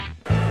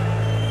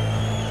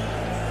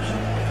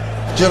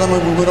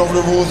Gentlemen, we went over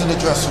the rules in the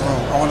dressing room.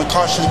 I want to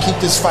caution you to keep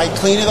this fight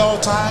clean at all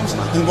times,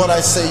 and what I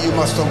say you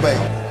must obey.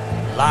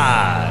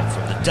 Live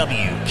from the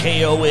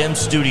WKOM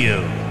studio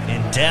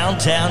in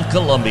downtown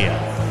Columbia,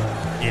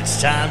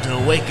 it's time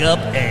to wake up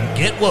and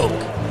get woke.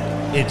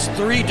 It's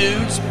Three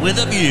Dudes with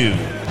a View.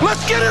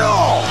 Let's get it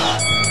on!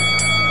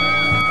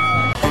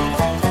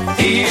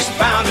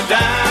 Eastbound and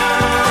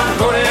down,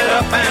 loaded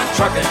up and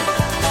trucking.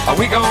 Are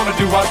we gonna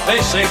do what they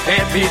say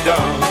can't be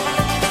done?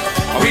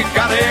 We've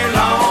got a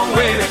long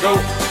way to go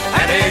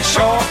and a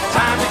short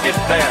time to get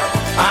there.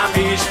 I'm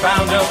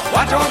eastbound up,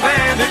 watch old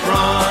bandit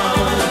run.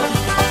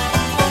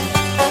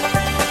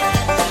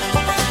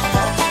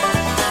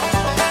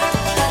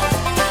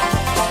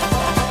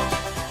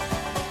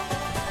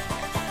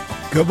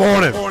 Good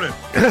morning.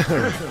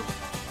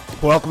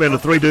 Welcome into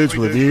Three Dudes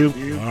with a View.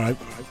 All right.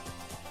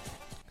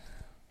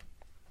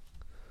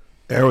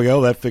 There we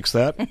go. That fixed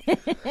that.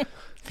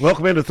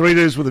 Welcome into Three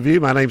Dudes with a View.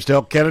 My name's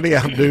Del Kennedy.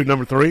 I'm dude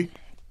number 3.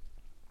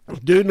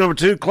 Dude number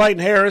 2, Clayton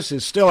Harris,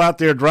 is still out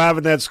there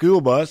driving that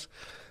school bus.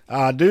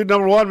 Dude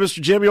number 1,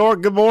 Mr. Jim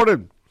York, good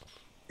morning.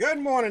 Good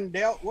morning,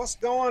 Del. What's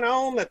going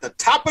on at the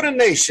top of the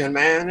nation,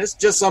 man? It's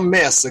just a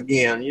mess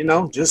again, you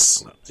know,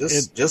 just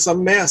a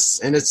mess.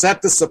 And it's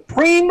at the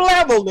supreme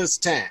level this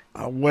time.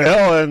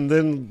 Well, and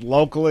then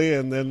locally,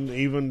 and then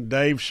even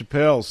Dave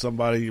Chappelle,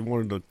 somebody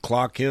wanted to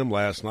clock him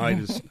last night.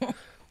 His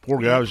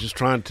poor guy was just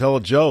trying to tell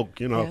a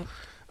joke, you know.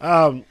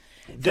 Yeah.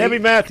 Debbie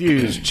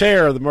Matthews,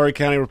 chair of the Maury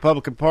County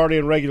Republican Party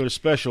and regular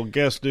special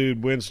guest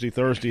dude Wednesday,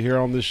 Thursday here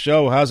on this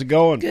show. How's it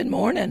going? Good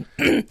morning.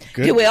 Good.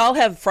 Do we all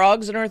have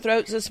frogs in our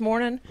throats this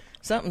morning?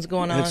 Something's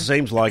going on. It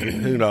seems like it.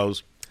 Who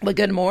knows? But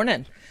good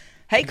morning.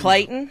 Hey,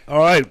 Clayton. All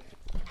right.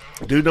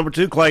 Dude number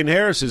 2, Clayton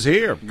Harris, is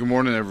here. Good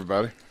morning,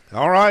 everybody.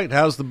 All right.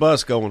 How's the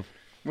bus going?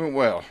 Went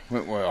well.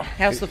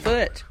 How's the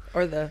foot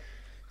or the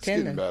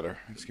tendon?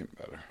 It's getting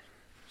better.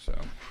 So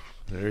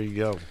there you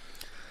go.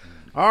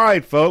 All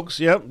right, folks.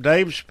 Yep,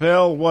 Dave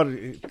Chappelle. What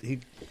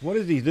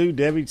did he do,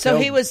 Debbie? So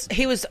he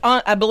was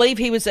on. I believe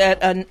he was at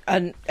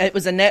it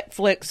was a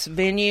Netflix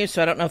venue.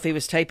 So I don't know if he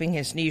was taping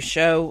his new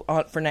show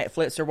for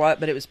Netflix or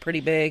what, but it was pretty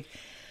big.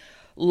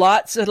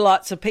 Lots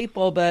of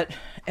people. But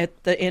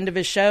at the end of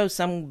his show,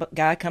 some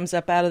guy comes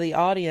up out of the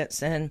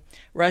audience and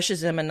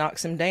rushes him and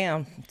knocks him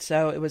down.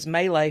 So it was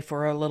melee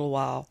for a little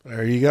while.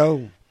 There you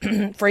go.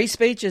 Free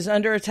speech is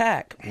under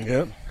attack.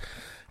 Yep.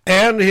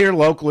 And here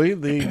locally,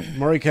 the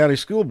Maury County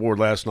School Board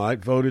last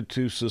night voted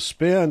to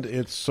suspend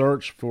its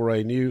search for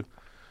a new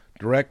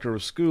director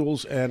of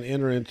schools and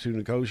enter into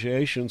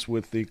negotiations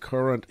with the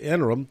current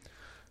interim,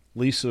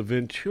 Lisa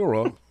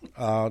Ventura,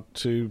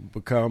 to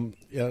become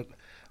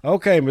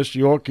okay, Mr.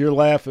 York, you're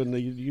laughing.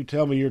 You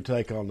tell me your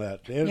take on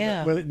that.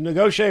 Yeah.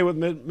 Negotiate with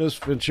Ms.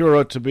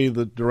 Ventura to be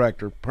the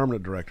director,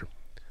 permanent director.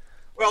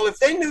 Well, if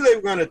they knew they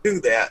were going to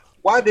do that,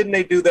 why didn't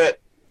they do that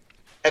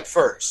at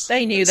first?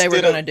 They knew they were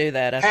going to do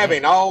that.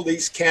 Having all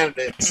these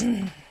candidates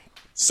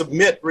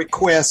submit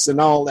requests and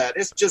all that,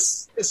 it's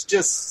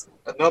just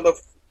another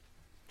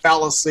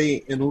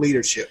fallacy in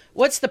leadership.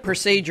 What's the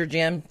procedure,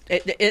 Jim?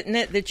 Isn't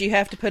it that you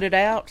have to put it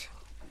out?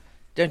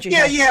 Don't you?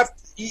 Yeah,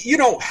 you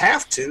don't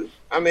have to.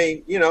 I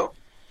mean, you know.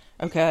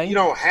 Okay. You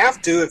don't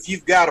have to. If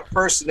you've got a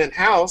person in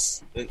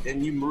house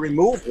and you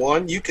remove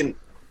one, you can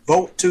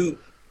vote to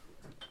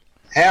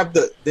have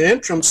the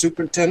interim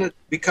superintendent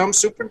become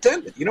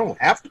superintendent. You don't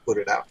have to put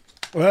it out.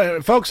 Well,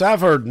 folks,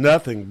 I've heard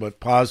nothing but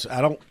positive. I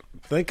don't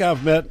think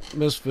I've met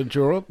Ms.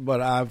 Ventura,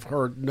 but I've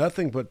heard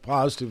nothing but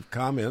positive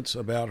comments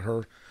about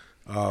her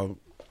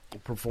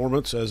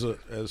performance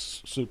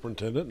as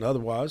superintendent and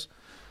otherwise.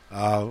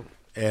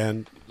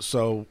 And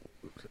so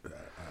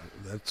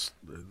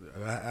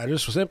I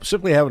just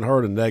simply haven't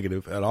heard a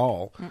negative at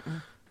all.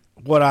 Mm-mm.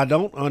 What I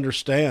don't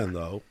understand,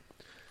 though,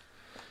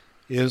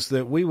 is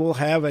that we will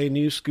have a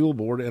new school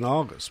board in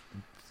August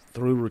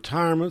through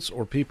retirements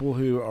or people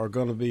who are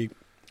going to be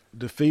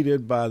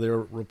defeated by their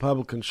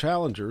Republican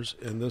challengers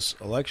in this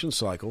election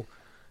cycle.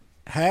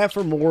 Half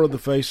or more of the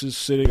faces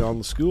sitting on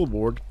the school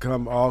board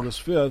come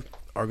August 5th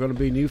are going to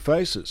be new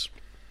faces.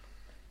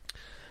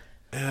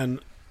 And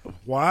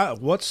why?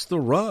 What's the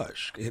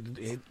rush?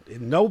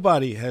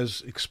 Nobody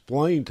has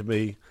explained to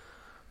me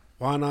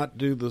why not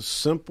do the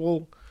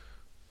simple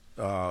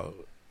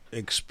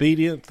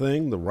expedient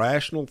thing, the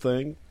rational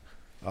thing.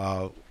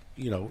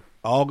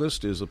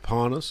 August is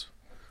upon us.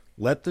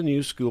 Let the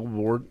new school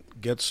board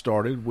get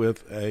started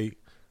with a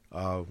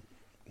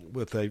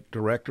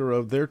director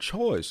of their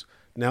choice.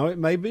 Now, it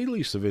may be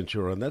Lisa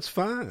Ventura, and that's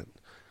fine.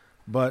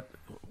 But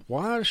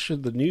why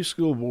should the new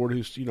school board,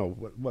 who's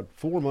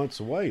 4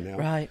 months away now,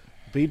 right,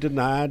 be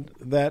denied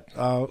that?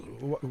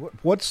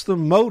 What's the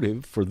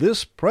motive for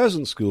this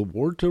present school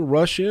board to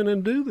rush in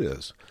and do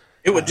this?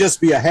 It would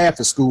just be a half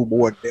a school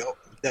board bill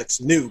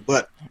that's new,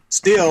 but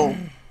still,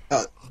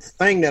 the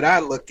thing that I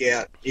look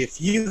at,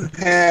 if you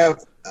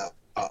have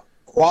a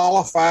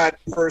qualified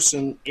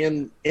person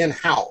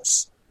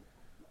in-house,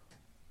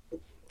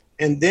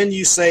 and then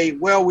you say,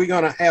 well, we're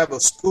going to have a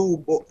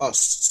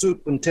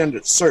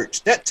superintendent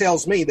search, that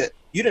tells me that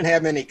you didn't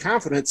have any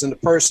confidence in the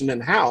person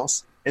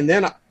in-house And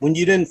then when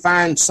you didn't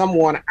find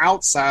someone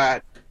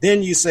outside,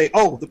 then you say,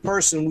 oh, the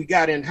person we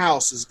got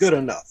in-house is good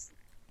enough.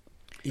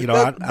 You know,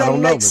 I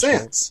don't know. Make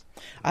sense.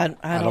 I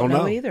don't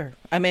know either.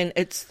 I mean,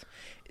 it's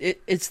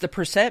the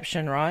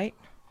perception, right?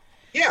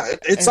 Yeah,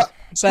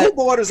 school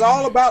board is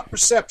all about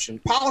perception,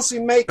 policy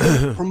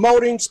making,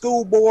 promoting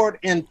school board,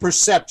 and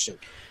perception.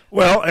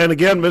 Well, and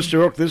again, Mr.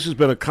 York, this has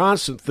been a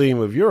constant theme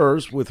of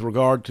yours with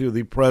regard to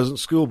the present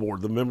school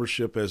board, the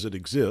membership as it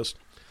exists.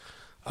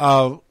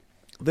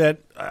 That,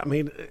 I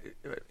mean,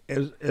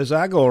 as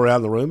I go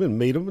around the room and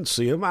meet them and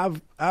see them,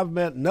 I've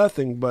met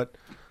nothing but,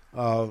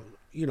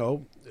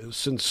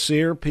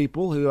 sincere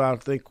people who I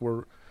think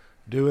were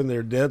doing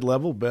their dead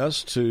level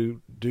best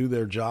to do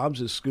their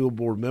jobs as school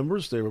board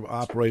members. They were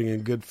operating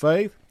in good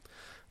faith.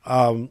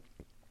 And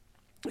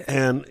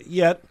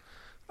yet,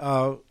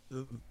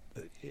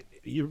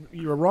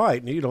 you're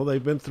right. You know,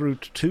 they've been through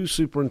two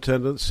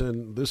superintendents,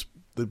 and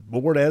the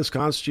board as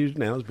constituted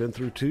now has been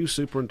through two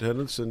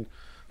superintendents in,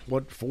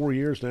 4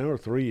 years now or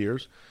 3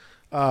 years.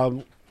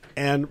 And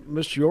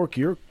Mr. York,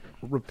 your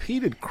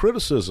repeated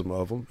criticism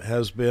of them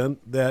has been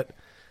that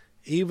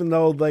even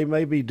though they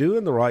may be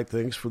doing the right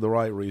things for the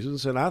right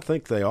reasons, and I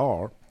think they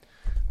are,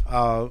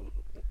 I'm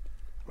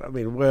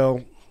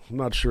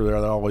not sure they're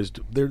always.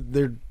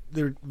 They're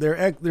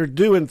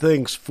doing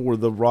things for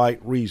the right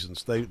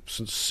reasons. They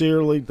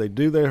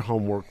do their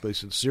homework. They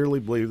sincerely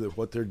believe that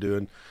what they're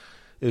doing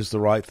is the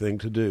right thing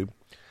to do.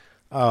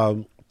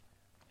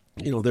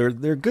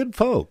 They're good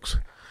folks.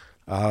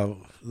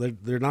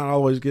 They're not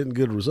always getting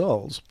good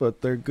results,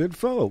 but they're good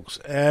folks.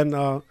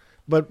 And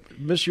but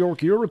Ms.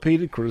 York, your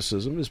repeated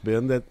criticism has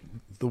been that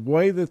the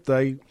way that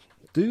they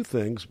do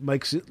things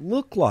makes it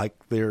look like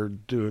they're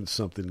doing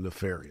something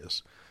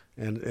nefarious,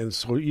 and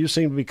so you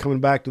seem to be coming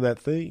back to that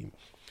theme.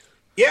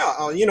 Yeah,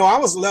 I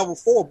was a level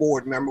 4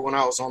 board member when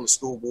I was on the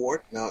school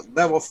board. Now,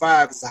 level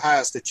 5 is the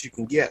highest that you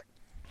can get.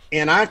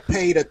 And I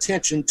paid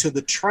attention to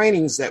the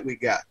trainings that we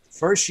got.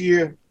 First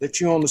year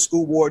that you're on the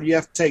school board, you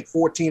have to take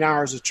 14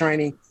 hours of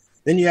training.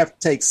 Then you have to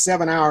take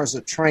 7 hours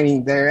of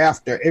training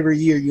thereafter every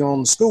year you're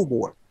on the school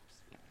board.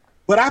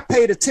 But I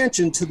paid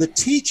attention to the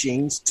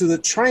teachings, to the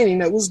training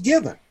that was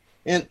given.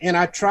 And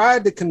I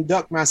tried to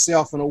conduct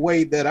myself in a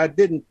way that I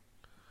didn't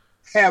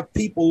have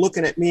people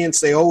looking at me and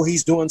say, oh,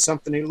 he's doing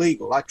something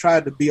illegal. I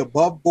tried to be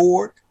above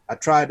board. I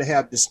tried to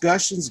have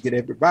discussions, get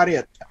everybody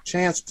a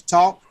chance to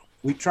talk.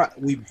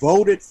 We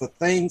voted for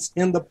things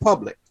in the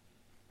public,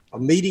 a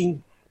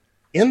meeting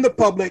in the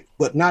public,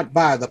 but not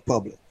by the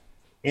public.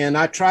 And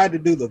I tried to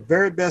do the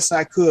very best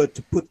I could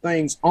to put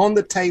things on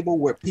the table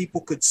where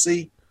people could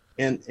see.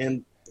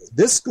 And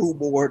this school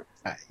board,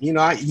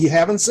 you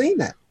haven't seen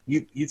that.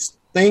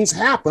 Things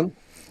happen,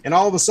 and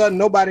all of a sudden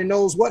nobody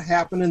knows what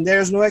happened, and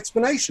there's no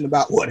explanation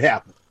about what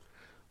happened.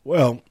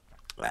 Well,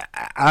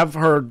 I've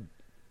heard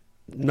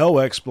no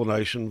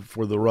explanation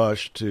for the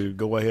rush to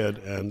go ahead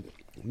and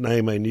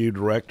name a new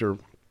director,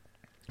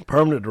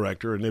 permanent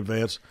director in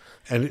advance.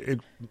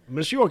 And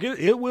Ms. York,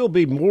 it will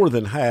be more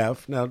than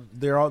half. Now,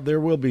 there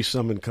will be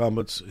some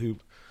incumbents who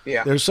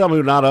there's some who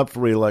are not up for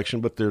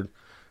re-election, but there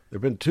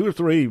have been 2 or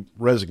 3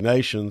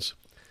 resignations,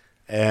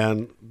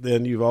 and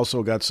then you've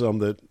also got some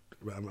that,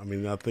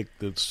 I think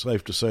it's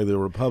safe to say the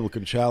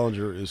Republican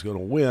challenger is going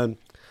to win.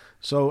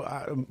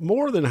 So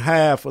more than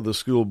half of the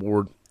school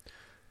board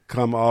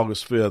come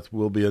August 5th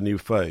will be a new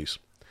face.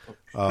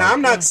 Now,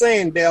 I'm not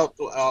saying, Dale,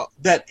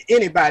 that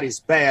anybody's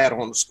bad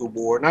on the school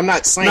board. And I'm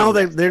not saying no,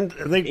 they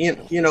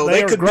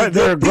could great, be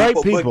good great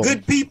people, but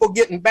good people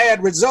getting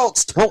bad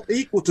results don't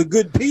equal to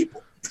good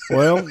people.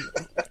 Well,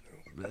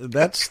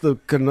 that's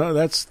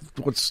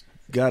what's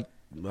got,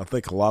 I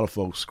think, a lot of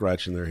folks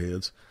scratching their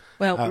heads.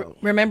 Well,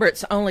 remember,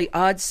 it's only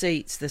odd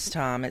seats this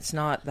time. It's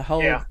not the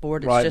whole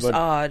board. It's right, just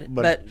odd.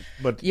 But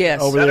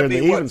yes, over there in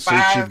the even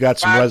seats, you've got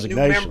some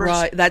resignations.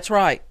 Right, that's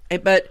right.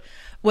 But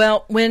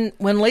when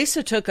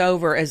Lisa took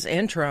over as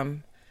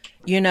interim,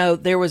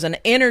 there was an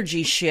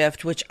energy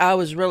shift, which I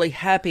was really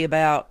happy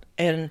about,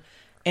 and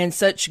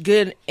such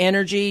good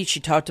energy. She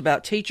talked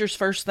about teachers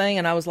first thing,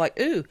 and I was like,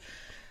 ooh,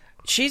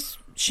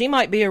 she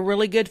might be a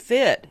really good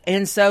fit.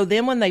 And so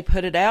then when they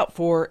put it out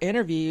for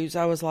interviews,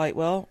 I was like,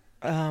 well,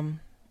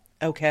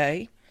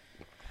 okay.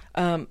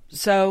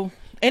 So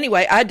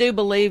anyway, I do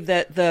believe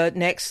that the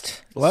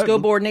next school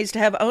board needs to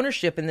have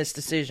ownership in this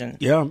decision.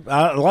 Yeah.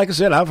 Like I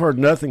said, I've heard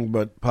nothing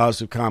but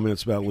positive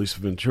comments about Lisa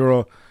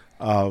Ventura.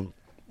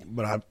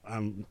 But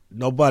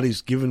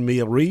nobody's given me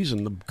a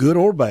reason, good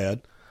or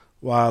bad,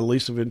 why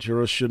Lisa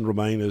Ventura shouldn't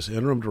remain as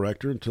interim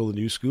director until the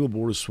new school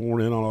board is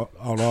sworn in on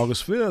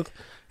August 5th.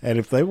 And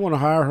if they want to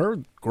hire her,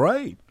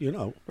 great,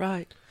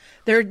 Right.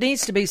 There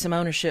needs to be some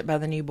ownership by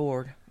the new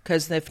board,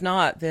 because if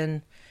not,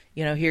 then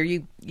here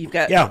you've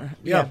got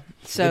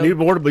So the new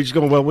board will be just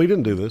going, well, we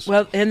didn't do this.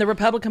 Well, and the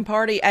Republican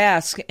Party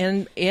asked,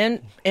 and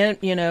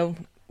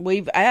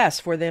we've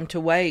asked for them to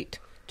wait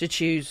to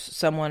choose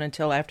someone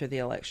until after the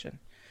election,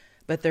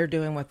 but they're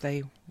doing what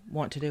they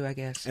want to do, I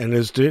guess. And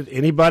did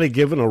anybody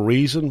given a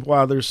reason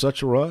why there's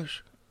such a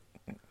rush?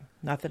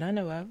 Not that I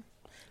know of.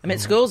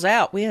 School's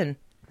out. When?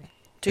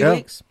 2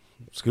 weeks.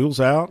 School's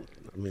out.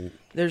 I mean,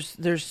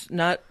 There's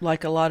not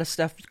like a lot of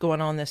stuff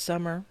going on this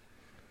summer.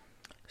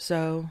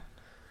 So,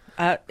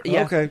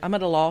 Okay. I'm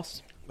at a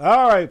loss.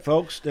 all right,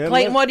 folks. Stand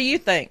Clayton, with- what do you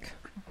think?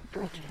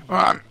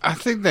 Well, I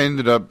think they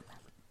ended up,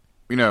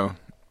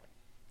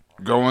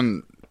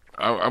 going.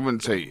 I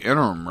wouldn't say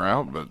interim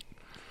route, but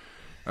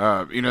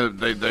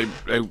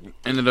they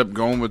ended up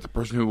going with the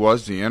person who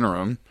was the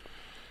interim,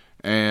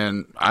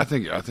 and I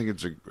think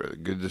it's a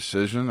good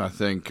decision. I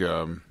think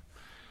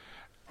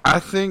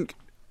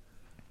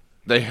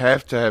they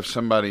have to have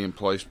somebody in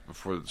place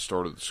before the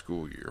start of the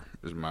school year,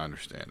 is my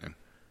understanding.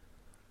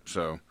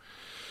 So.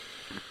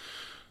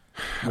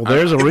 Well,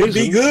 there's a It would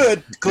reason. be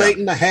good,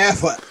 Clayton, to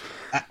have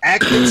an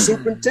active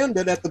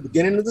superintendent at the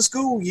beginning of the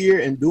school year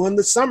and during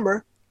the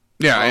summer.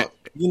 Yeah,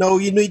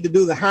 You need to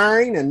do the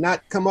hiring and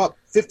not come up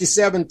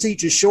 57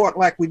 teachers short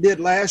like we did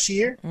last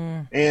year,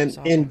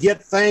 and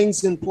get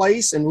things in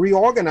place and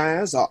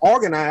reorganize or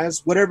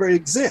organize whatever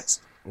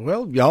exists.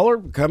 Well, y'all are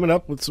coming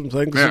up with some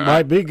things Yeah, that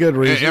might be good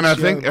reasons. and I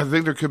think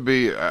there could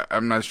be.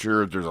 I'm not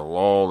sure if there's a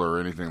law or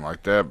anything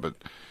like that, but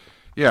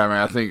yeah, I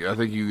mean, I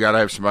think you got to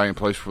have somebody in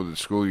place before the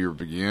school year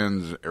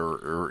begins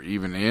or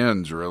even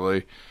ends,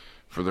 really,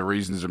 for the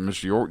reasons that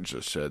Mr. York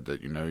just said,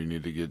 that you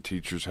need to get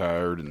teachers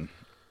hired and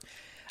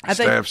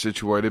staff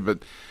situated. But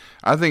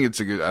I think it's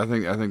a good. I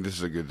think this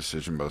is a good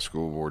decision by the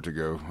school board to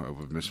go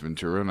with Miss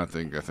Ventura, and I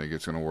think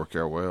it's going to work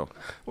out well.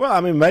 Well, I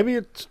mean,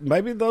 maybe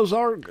those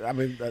are. I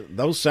mean,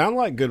 those sound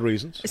like good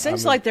reasons. It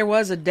seems like there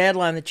was a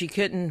deadline that you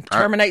couldn't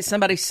terminate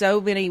somebody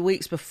so many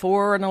weeks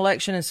before an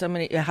election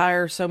and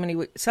hire so many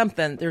weeks.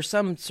 Something, there's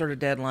some sort of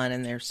deadline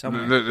in there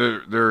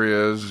somewhere. There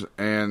is,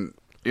 and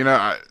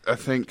I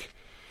think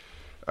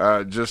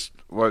just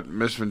what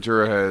Miss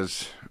Ventura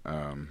has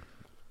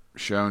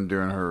shown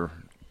during her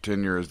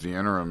tenure as the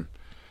interim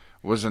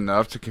was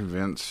enough to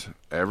convince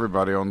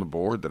everybody on the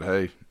board that,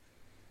 hey,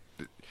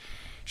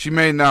 she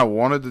may not have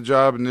wanted the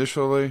job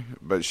initially,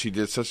 but she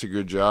did such a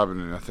good job,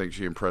 and I think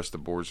she impressed the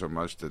board so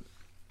much that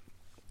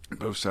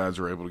both sides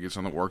were able to get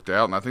something worked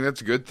out, and I think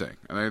that's a good thing.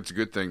 I think it's a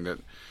good thing that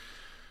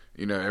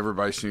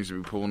everybody seems to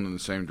be pulling in the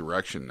same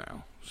direction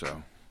now.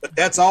 So, But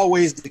that's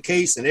always the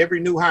case in every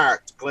new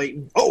hire,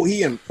 Clayton. Oh,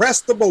 he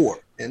impressed the board.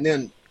 And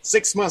then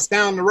 6 months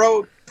down the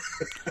road.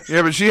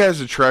 Yeah, but she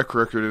has a track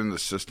record in the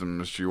system,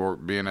 Mr.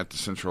 York, being at the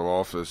central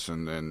office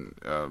and then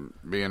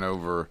being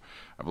over,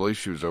 I believe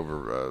she was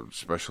over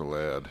special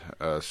ed.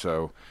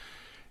 So,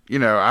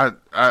 I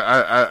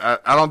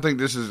don't think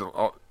this is,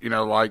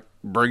 like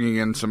bringing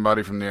in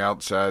somebody from the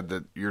outside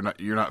that you're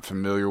not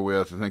familiar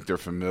with. I think they're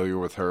familiar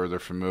with her. They're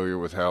familiar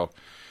with how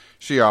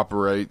she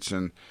operates,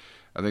 and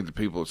I think the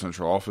people at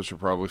central office are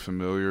probably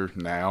familiar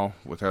now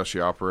with how she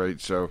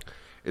operates. So.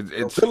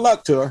 It's good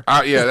luck to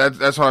her. Yeah,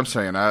 that's what I'm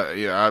saying.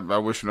 I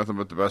wish her nothing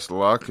but the best of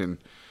luck, and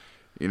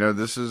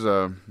this is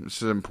an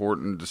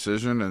important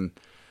decision,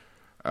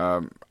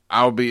 and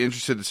I'll be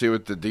interested to see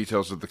what the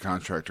details of the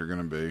contract are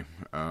going to be.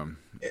 And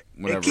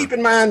keep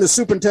in mind, the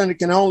superintendent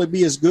can only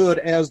be as good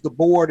as the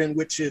board in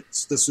which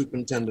it's the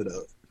superintendent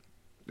of.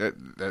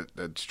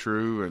 That's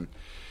true, and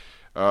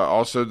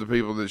also the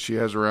people that she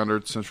has around her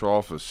at the central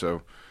office.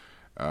 So,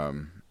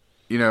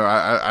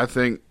 I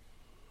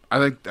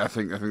think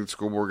the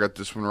school board got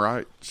this one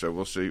right. So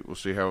we'll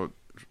see how it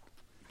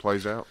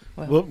plays out.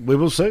 Well, we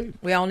will see.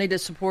 We all need to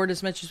support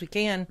as much as we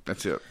can.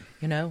 That's it.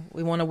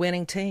 We want a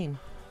winning team.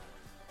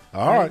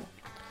 All right.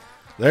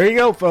 There you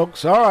go,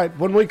 folks. All right.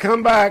 When we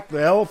come back,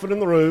 the elephant in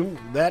the room,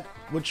 that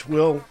which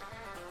will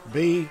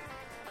be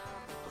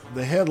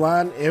the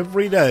headline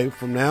every day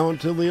from now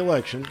until the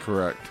election.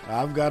 Correct.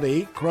 I've got to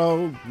eat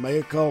crow,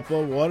 mea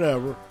culpa,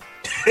 whatever.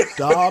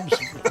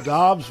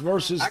 Dobbs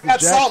versus I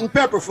got salt and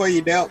pepper for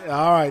you, Del.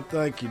 All right,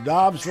 thank you.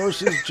 Dobbs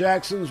versus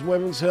Jackson's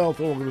Women's Health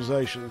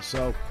Organization.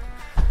 So,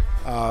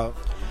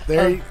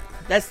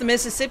 that's the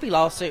Mississippi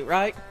lawsuit,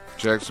 right?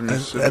 Jackson,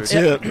 Mississippi. That's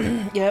it.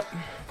 Yep.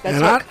 That's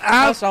And what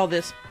I caused all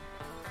this.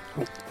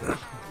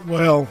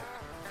 Well,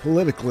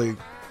 politically,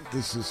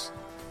 this is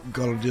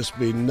going to just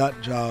be nut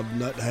job,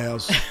 nut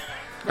house.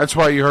 That's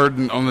why you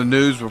heard on the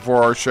news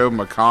before our show,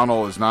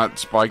 McConnell is not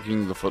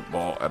spiking the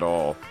football at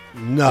all.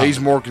 No, He's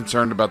more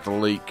concerned about the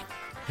leak.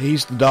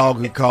 he's the dog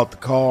who caught the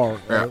car.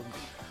 Yeah.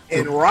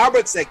 And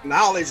Roberts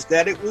acknowledged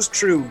that it was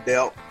true,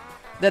 Del.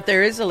 That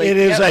there is a leak. It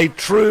is Yep. a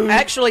true.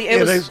 Actually,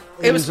 it was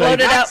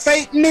floated Not out.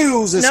 fake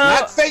news. It's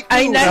not fake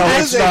news.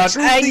 it's not.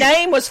 A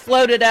name was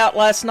floated out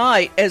last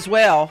night as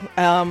well.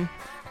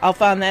 I'll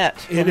find that.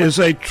 It is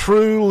a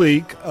true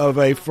leak of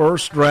a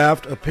first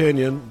draft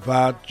opinion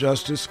by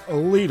Justice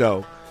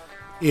Alito.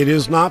 It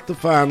is not the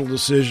final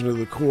decision of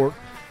the court,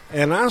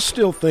 and I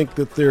still think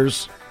that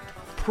there's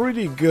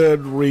pretty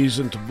good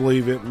reason to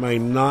believe it may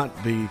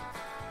not be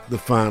the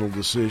final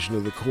decision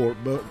of the court,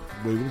 but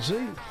we will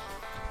see.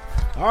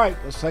 All right,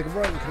 let's take a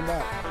break and come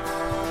back.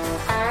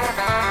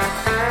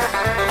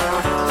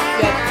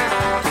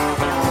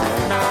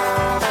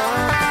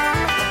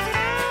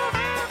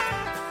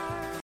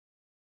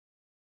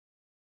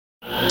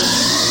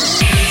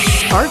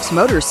 Sparks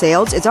Parks Motor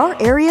Sales is our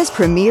area's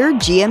premier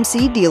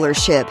GMC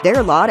dealership.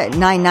 Their lot at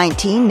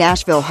 919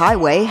 Nashville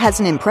Highway has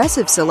an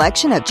impressive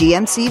selection of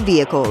GMC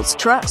vehicles,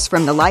 trucks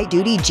from the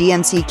light-duty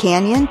GMC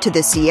Canyon to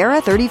the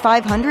Sierra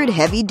 3500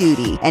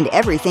 heavy-duty, and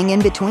everything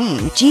in between.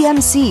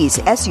 GMC's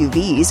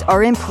SUVs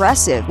are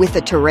impressive with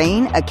the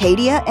Terrain,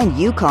 Acadia, and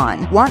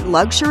Yukon. Want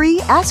luxury?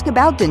 Ask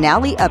about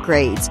Denali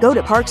Upgrades. Go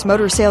to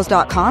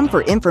parksmotorsales.com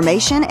for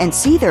information and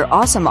see their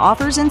awesome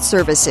offers and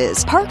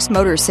services. Parks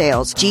Motor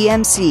Sales,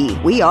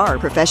 GMC. We are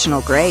professional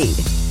grade.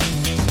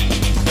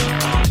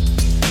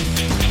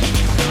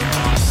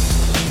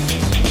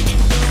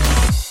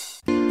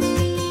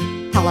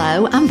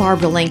 Hello, I'm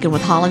Barbara Lincoln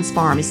with Hollins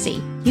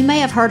Pharmacy. You may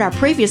have heard our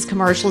previous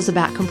commercials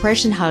about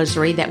compression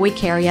hosiery that we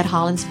carry at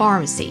Hollins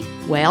Pharmacy.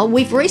 Well,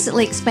 we've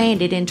recently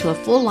expanded into a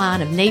full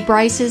line of knee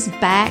braces,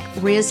 back,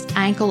 wrist,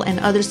 ankle, and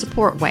other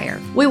support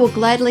wear. We will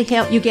gladly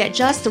help you get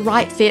just the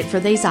right fit for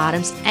these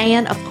items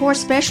and, of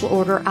course, special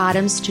order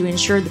items to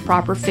ensure the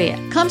proper fit.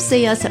 Come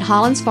see us at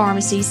Hollins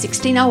Pharmacy,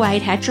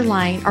 1608 Hatcher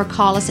Lane, or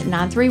call us at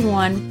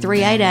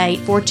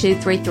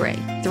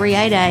 931-388-4233.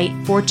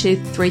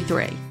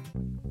 388-4233.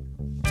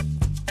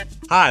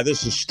 Hi,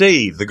 this is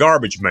Steve, the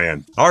Garbage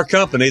Man. Our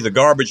company, the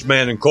Garbage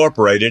Man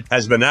Incorporated,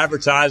 has been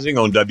advertising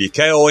on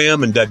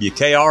WKOM and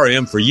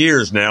WKRM for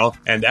years now,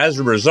 and as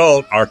a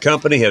result, our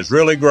company has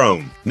really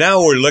grown.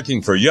 Now we're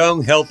looking for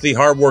young, healthy,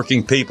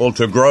 hardworking people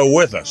to grow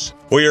with us.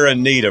 We are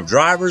in need of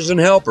drivers and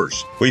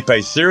helpers. We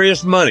pay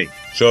serious money,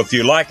 so if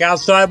you like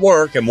outside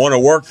work and want to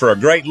work for a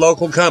great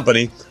local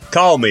company,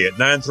 call me at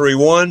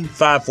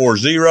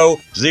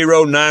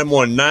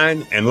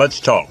 931-540-0919 and let's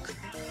talk.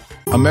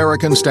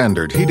 American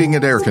Standard Heating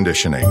and Air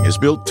Conditioning is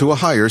built to a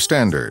higher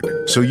standard,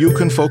 so you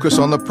can focus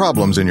on the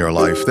problems in your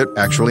life that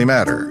actually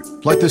matter,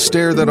 like the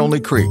stair that only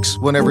creaks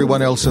when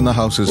everyone else in the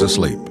house is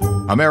asleep.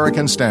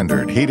 American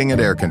Standard Heating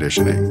and Air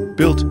Conditioning,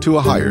 built to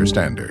a higher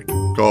standard.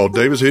 Call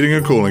Davis Heating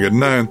and Cooling at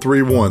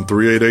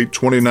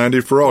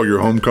 931-388-2090 for all your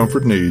home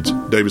comfort needs.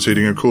 Davis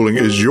Heating and Cooling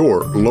is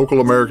your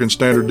local American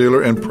Standard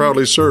dealer and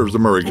proudly serves the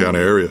Murray County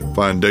area.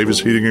 Find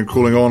Davis Heating and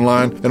Cooling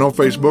online and on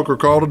Facebook or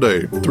call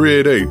today,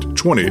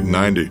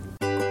 388-2090.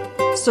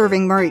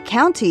 Serving Murray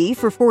County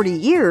for 40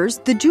 years,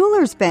 the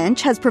Jewelers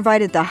Bench has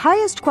provided the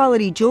highest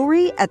quality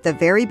jewelry at the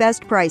very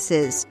best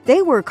prices.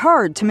 They work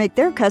hard to make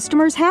their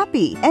customers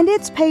happy, and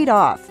it's paid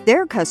off.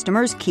 Their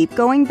customers keep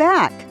going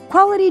back.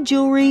 Quality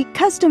jewelry,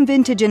 custom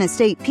vintage and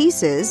estate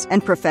pieces,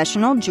 and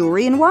professional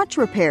jewelry and watch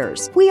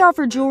repairs. We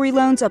offer jewelry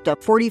loans up to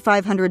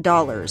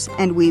 $4,500,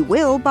 and we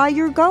will buy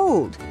your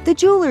gold. The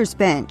Jewelers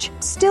Bench,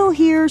 still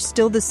here,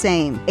 still the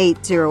same.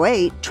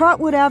 808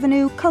 Trotwood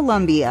Avenue,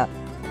 Columbia.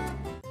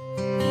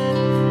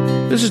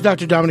 This is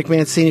Dr. Dominic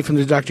Mancini from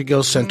the Dr.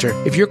 Gill Center.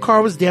 If your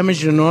car was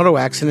damaged in an auto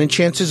accident,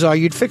 chances are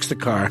you'd fix the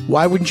car.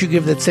 Why wouldn't you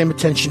give that same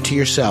attention to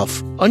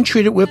yourself?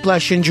 Untreated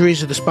whiplash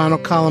injuries of the spinal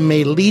column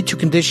may lead to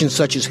conditions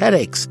such as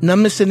headaches,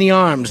 numbness in the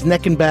arms,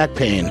 neck and back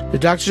pain. The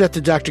doctors at the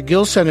Dr.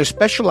 Gill Center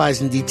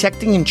specialize in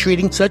detecting and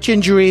treating such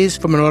injuries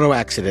from an auto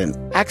accident.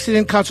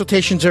 Accident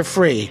consultations are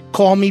free.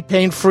 Call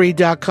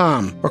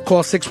mepainfree.com or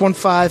call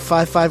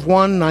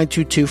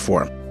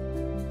 615-551-9224.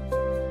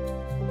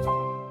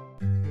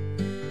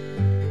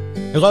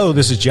 Hello,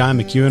 this is John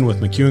McEwen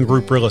with McEwen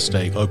Group Real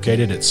Estate,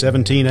 located at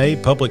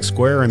 17A Public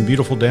Square in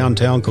beautiful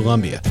downtown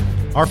Columbia.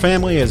 Our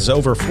family has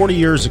over 40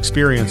 years'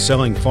 experience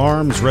selling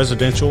farms,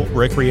 residential,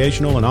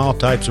 recreational, and all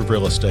types of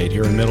real estate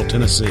here in Middle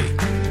Tennessee.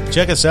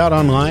 Check us out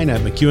online at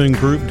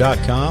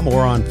McEwenGroup.com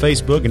or on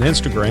Facebook and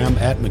Instagram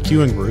at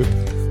McEwen Group,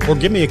 or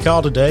give me a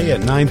call today at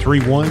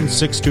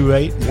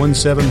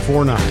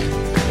 931-628-1749.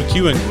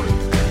 McEwen Group.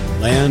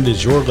 Land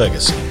is your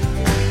legacy.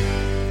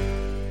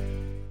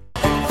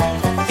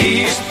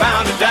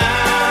 Eastbound and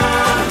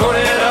down,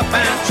 loaded up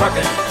and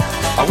trucking.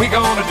 Are we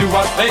gonna do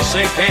what they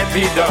say can't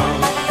be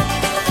done?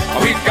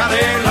 We've got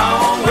a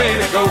long way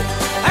to go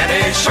and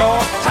a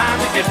short time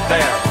to get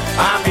there.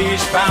 I'm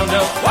eastbound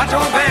up, watch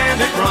old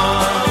bandit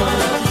run.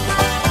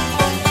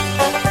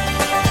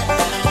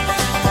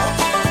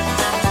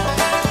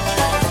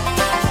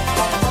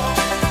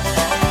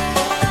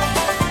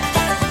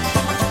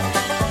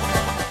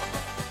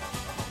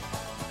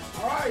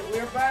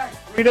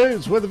 Three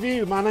Dudes with a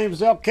View. My name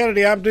is Elk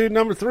Kennedy. I'm dude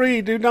number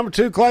 3. Dude number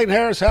 2, Clayton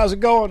Harris. How's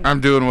it going? I'm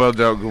doing well,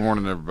 Del. Good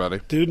morning,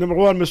 everybody. Dude number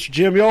 1, Mr.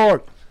 Jim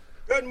York.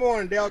 Good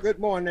morning, Del. Good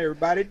morning,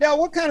 everybody. Del,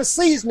 what kind of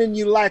seasoning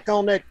you like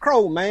on that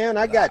crow, man?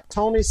 I got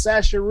Tony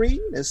Sachery.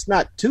 It's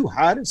not too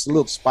hot. It's a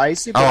little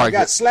spicy. But I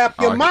got Slap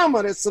Your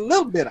Mama. That's a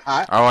little bit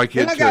hot. I like it, too.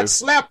 And I got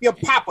Slap Your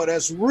Papa.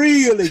 That's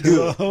really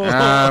good.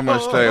 I'm going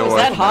to stay away from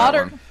that. Is that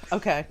hotter? That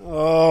okay.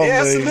 Oh,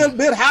 yeah, it's a little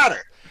bit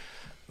hotter.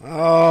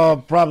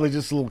 Oh, probably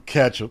just a little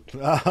ketchup.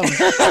 What are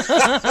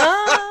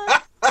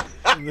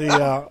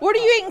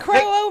you eating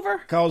crow over?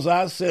 Because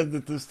I said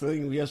that this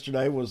thing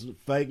yesterday was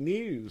fake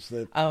news.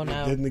 That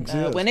didn't exist.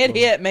 No. When it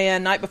hit,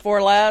 man, night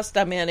before last,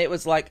 I mean, it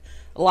was like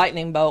a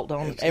lightning bolt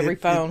on every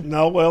phone.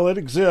 It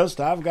exists.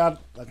 I've got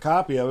a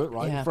copy of it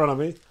in front of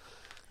me.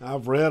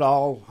 I've read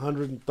all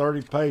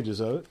 130 pages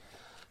of it.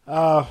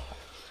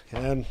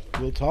 And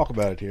we'll talk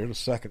about it here in a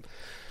second.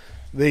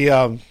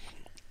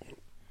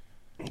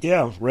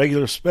 Yeah,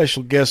 regular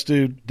special guest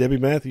dude, Debbie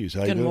Matthews.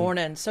 How you Good doing?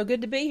 morning. So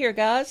good to be here,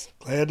 guys.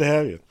 Glad to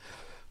have you.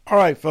 All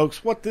right,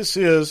 folks, what this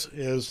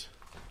is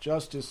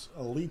Justice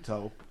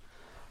Alito,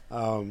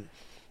 and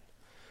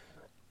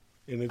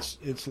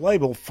it's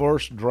labeled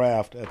first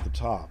draft at the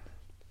top.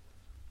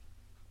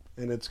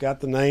 And it's got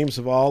the names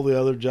of all the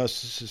other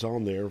justices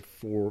on there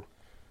for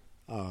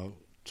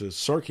to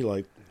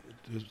circulate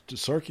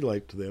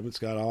to them. It's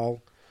got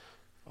all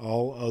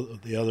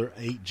of the other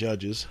 8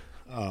 judges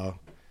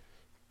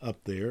up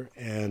there,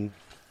 and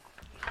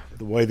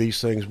the way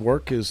these things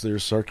work is they're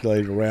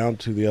circulated around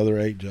to the other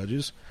 8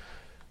 judges,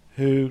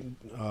 who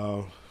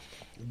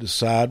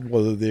decide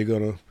whether they're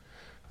going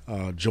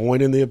to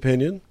join in the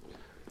opinion,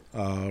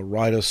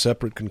 write a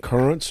separate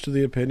concurrence to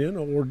the opinion,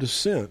 or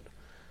dissent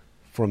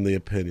from the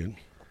opinion.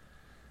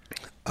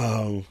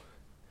 And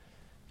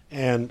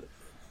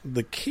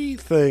the key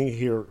thing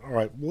here, all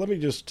right, let me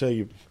just tell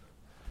you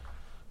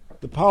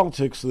the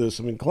politics of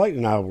this. I mean, Clayton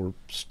and I were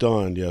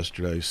stunned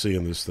yesterday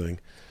seeing this thing.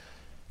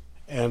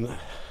 And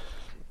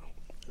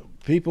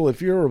people,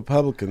 if you're a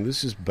Republican,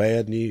 this is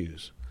bad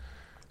news.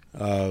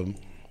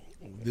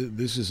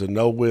 This is a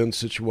no-win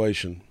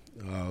situation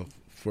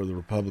for the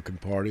Republican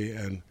Party,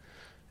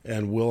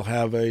 and will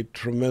have a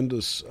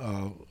tremendous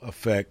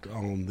effect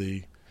on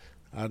the.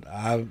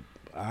 I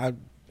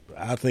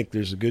think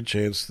there's a good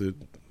chance that,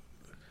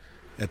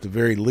 at the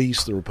very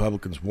least, the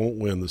Republicans won't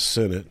win the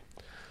Senate,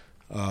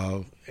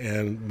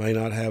 and may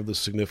not have the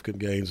significant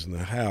gains in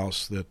the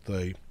House that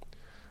they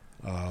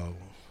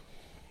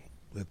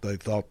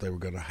thought they were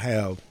going to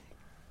have.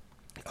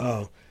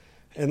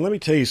 And let me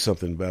tell you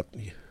something about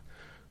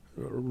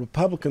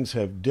Republicans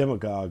have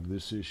demagogued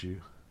this issue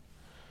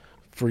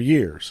for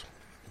years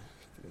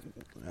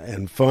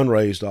and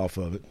fundraised off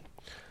of it,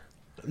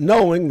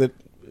 knowing that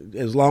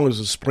as long as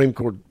the Supreme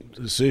Court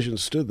decision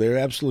stood there,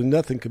 absolutely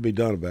nothing could be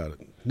done about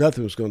it.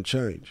 Nothing was going to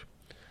change.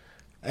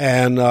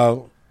 And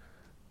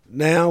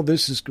now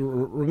this is –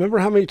 remember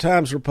how many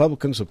times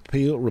Republicans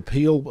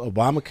repealed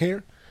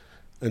Obamacare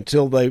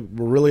until they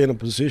were really in a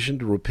position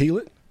to repeal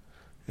it,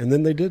 and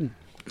then they didn't.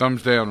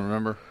 Thumbs down,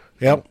 remember?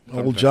 Yep,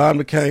 old John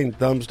McCain,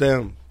 thumbs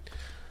down.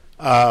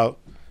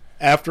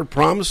 After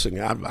promising,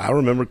 I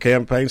remember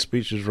campaign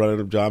speeches running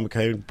of John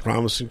McCain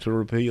promising to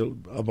repeal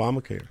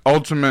Obamacare.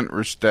 Ultimate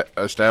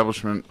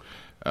establishment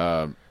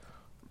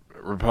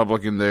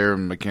Republican there,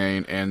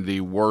 McCain, and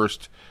the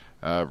worst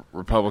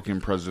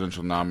Republican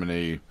presidential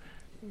nominee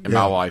in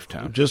my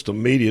lifetime. Just a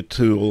media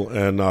tool,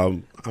 and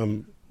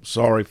I'm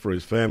sorry for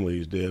his family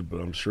he's dead, but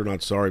I'm sure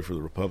not sorry for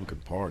the Republican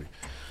Party.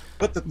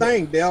 But the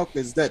thing, Delk,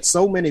 is that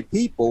so many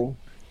people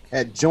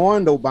had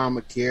joined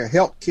Obamacare,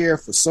 helped care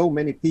for so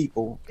many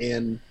people,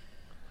 and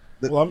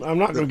I'm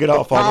not going to get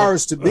off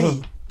powers to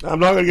be. I'm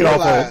not going to get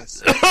off on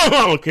it. I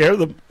don't care.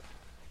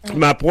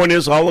 My point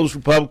is, all those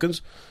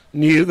Republicans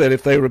knew that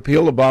if they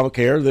repealed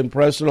Obamacare, then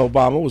President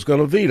Obama was going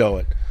to veto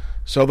it.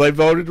 So they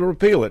voted to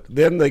repeal it.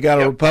 Then they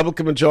got a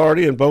Republican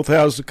majority in both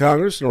houses of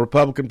Congress and a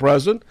Republican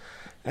president,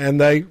 and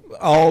the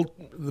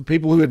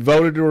people who had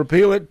voted to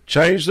repeal it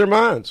changed their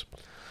minds.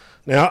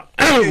 Now,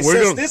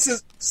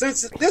 since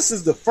this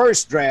is the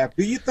first draft,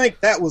 do you think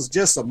that was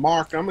just a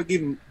marker? I'm going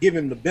to give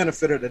him the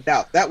benefit of the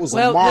doubt. That was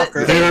a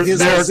marker. There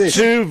are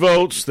 2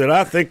 votes that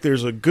I think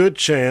there's a good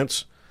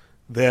chance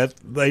that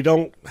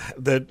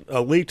that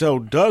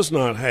Alito does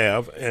not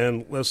have,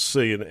 and let's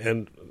see,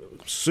 and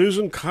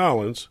Susan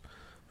Collins,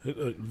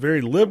 a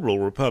very liberal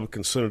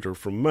Republican senator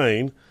from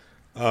Maine,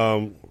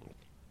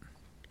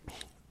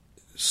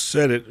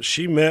 said it.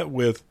 She met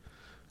with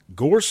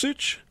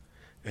Gorsuch.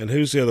 And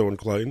who's the other one,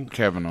 Clayton?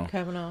 Kavanaugh.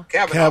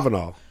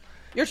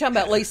 You're talking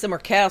about Lisa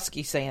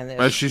Murkowski saying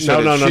this. She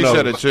said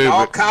it too.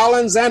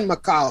 Collins and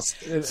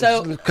McCoskey.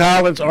 So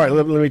Collins. All right,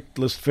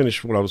 let's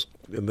finish what I was,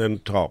 and then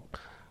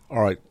talk.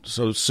 All right.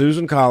 So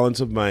Susan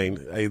Collins of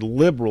Maine, a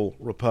liberal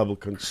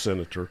Republican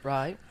senator,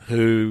 right,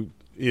 who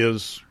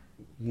is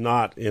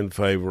not in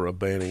favor of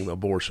banning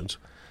abortions,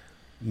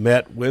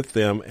 met with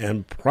them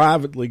and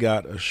privately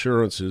got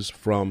assurances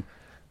from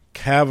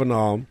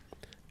Kavanaugh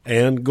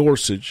and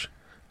Gorsuch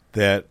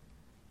that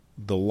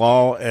the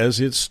law as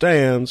it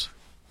stands,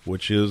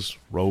 which is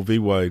Roe v.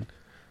 Wade,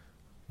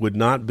 would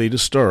not be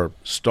disturbed,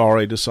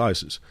 stare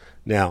decisis.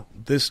 Now,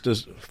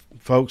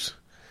 folks,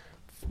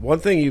 one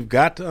thing you've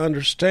got to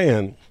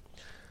understand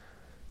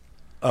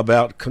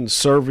about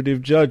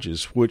conservative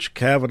judges, which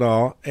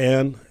Kavanaugh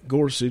and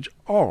Gorsuch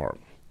are,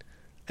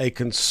 a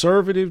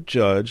conservative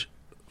judge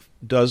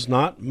does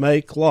not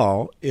make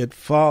law.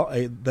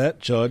 That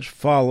judge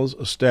follows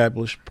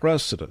established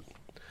precedent.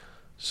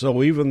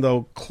 So even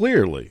though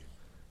clearly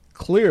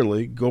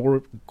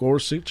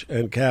Gorsuch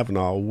and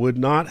Kavanaugh would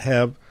not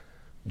have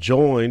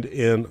joined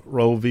in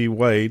Roe v.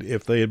 Wade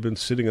if they had been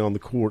sitting on the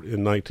court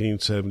in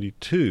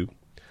 1972,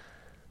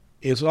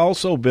 it's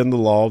also been the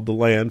law of the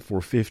land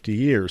for 50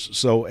 years.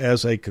 So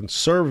as a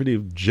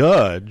conservative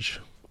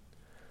judge,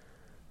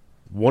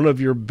 one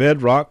of your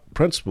bedrock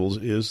principles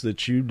is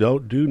that you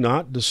do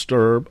not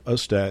disturb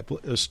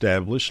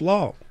established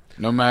law.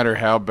 No matter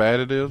how bad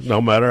it is?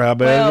 No matter how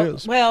bad it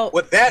is. Well,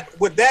 would that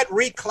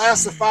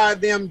reclassify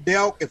them,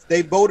 Delk, if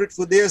they voted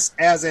for this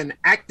as an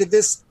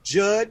activist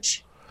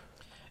judge?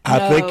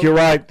 I think you're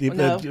right.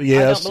 No,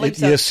 yes, I don't believe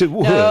so. Yes, it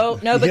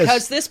would. No,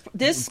 because this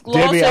law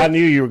Debbie, I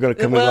knew you were going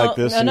to come in like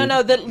this.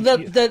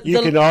 No.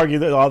 You can argue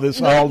that all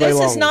this all day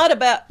long. This is not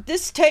about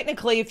this.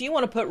 Technically, if you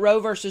want to put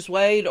Roe versus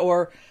Wade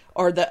or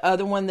the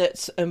other one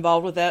that's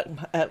involved with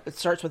that, it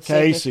starts with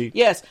Casey.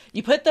 Yes,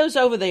 you put those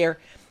over there.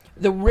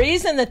 The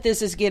reason that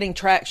this is getting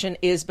traction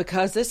is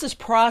because this is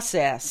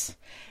process,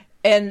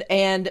 and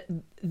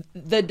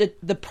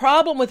the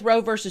problem with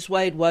Roe versus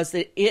Wade was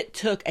that it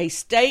took a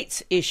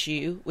state's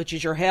issue, which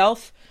is your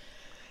health,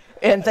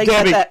 and things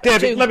Debbie, like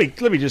that. Debbie,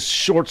 let me just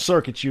short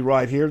circuit you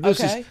right here.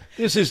 This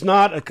is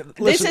not a.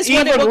 Listen, this is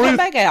when it will come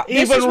back out.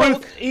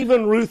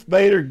 Even Ruth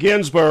Bader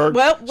Ginsburg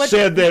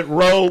said that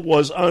Roe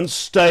was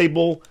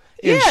unstable.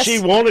 If she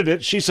wanted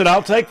it, she said,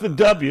 I'll take the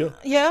W.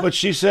 Yeah. But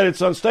she said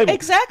it's unstable.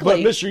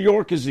 Exactly. But Mr.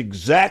 York is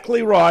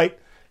exactly right.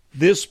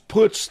 This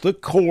puts the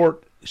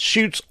court,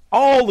 shoots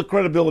all the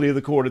credibility of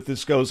the court if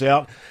this goes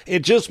out.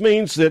 It just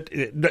means that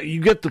you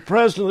get the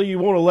president that you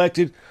want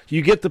elected,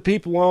 you get the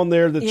people on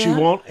there that you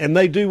want, and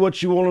they do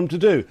what you want them to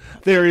do.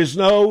 There is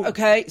no...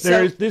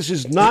 this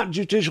is not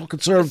judicial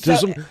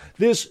conservatism.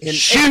 This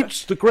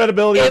shoots the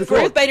credibility of the court.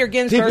 If Ruth Bader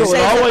Ginsburg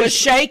says it was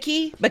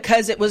shaky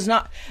because it was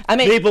not...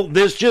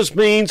 this just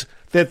means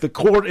that the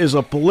court is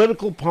a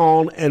political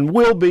pawn and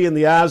will be in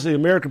the eyes of the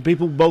American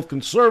people, both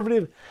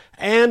conservative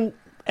and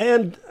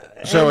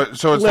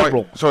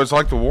liberal. It's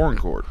like the Warren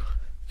Court.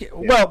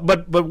 Well,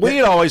 but we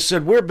had always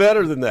said we're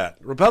better than that.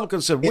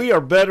 Republicans said we are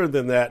better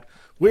than that.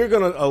 We're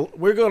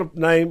gonna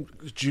name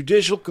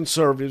judicial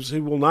conservatives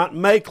who will not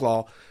make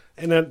law,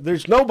 and then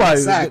there's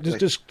nobody that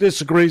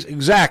disagrees.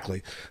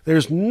 Exactly,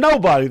 there's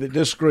nobody that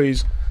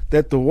disagrees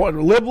that the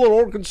liberal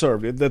or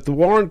conservative that the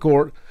Warren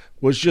Court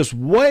was just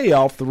way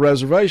off the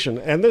reservation,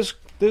 and this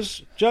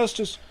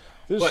justice.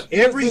 But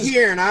every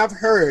hearing I've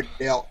heard,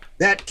 Del,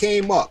 that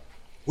came up.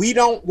 We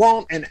don't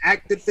want an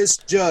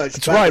activist judge.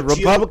 That's right.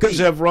 Republicans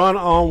have run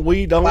on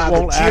we don't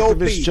want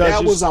activist judges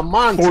that was a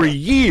mantra. For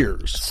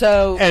years.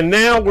 So, and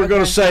now we're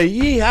going to say,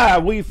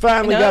 yeehaw, we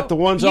finally got the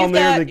ones on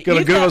there that are going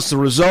to give us the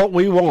result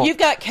we want. You've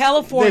got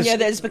California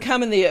that is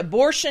becoming the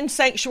abortion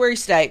sanctuary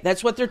state.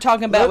 That's what they're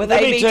talking about with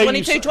AB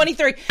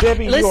 2223.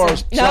 Debbie, you are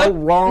so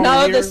wrong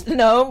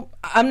No,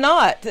 I'm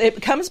not.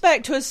 It comes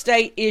back to a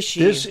state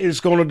issue. This is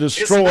going to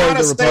destroy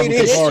the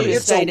Republican Party.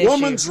 It's a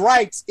woman's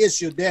rights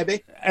issue,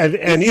 Debbie.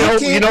 And you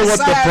know what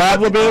the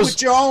problem is?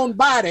 With your own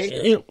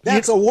body,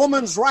 that's a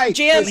woman's right.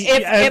 Jim,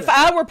 if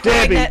I were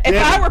pregnant, Debbie,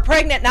 if I were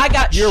pregnant and I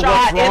got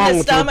shot in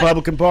the stomach, the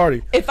Republican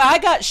Party. If I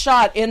got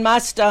shot in my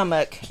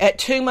stomach at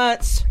 2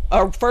 months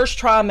or first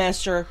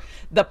trimester,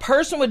 the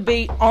person would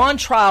be on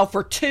trial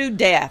for 2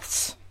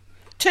 deaths.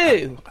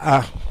 Two,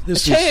 not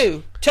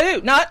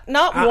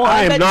one.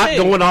 I am not two.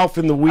 going off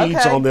in the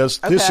weeds on this.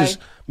 This is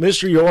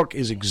Mr. York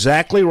is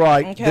exactly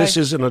right. Okay. This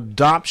is an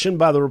adoption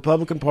by the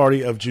Republican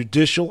Party of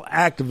judicial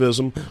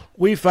activism.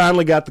 We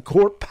finally got the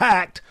court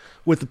packed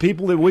with the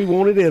people that we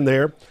wanted in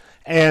there,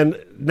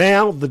 and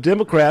now the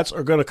Democrats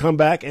are going to come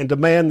back and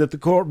demand that the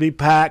court be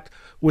packed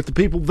with the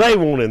people they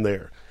want in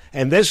there.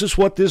 And this is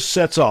what this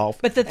sets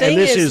off. But the thing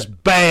is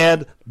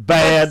bad.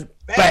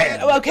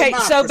 Okay,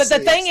 but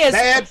the thing is,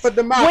 bad for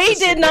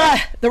democracy.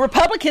 The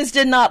Republicans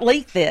did not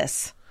leak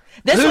this.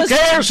 Who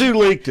cares who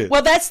leaked it?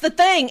 Well, that's the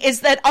thing,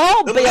 is that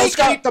all bills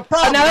go...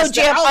 No,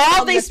 Jim,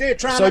 all these...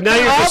 So now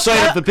you're just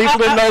saying if the people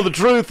didn't know the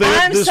truth,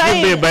 this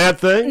wouldn't be a bad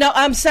thing? No,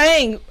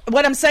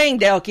 what I'm saying,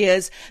 Delk,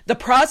 is the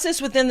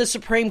process within the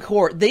Supreme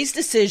Court, these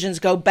decisions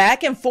go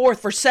back and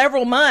forth for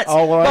several months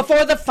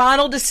before the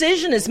final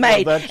decision is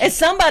made. And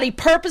somebody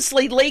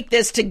purposely leaked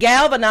this to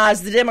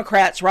galvanize the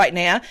Democrats right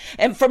now.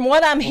 And from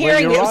what I'm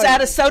hearing, it was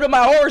out of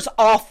Sotomayor's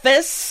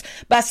office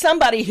by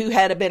somebody who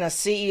had been a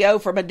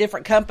CEO from a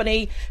different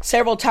company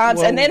several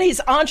times, and then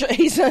he's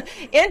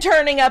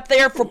interning up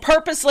there for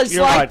purposes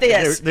like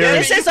this.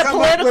 This is a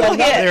political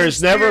hit.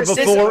 There's never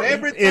before.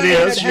 It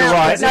is. You're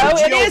right. No,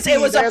 it is.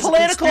 It was a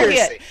political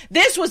hit.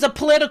 This was a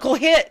political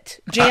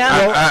hit, Jim.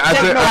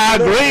 I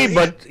agree,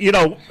 but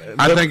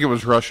I think it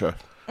was Russia.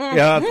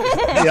 Yeah,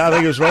 I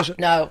think it was Russia.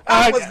 No,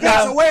 it was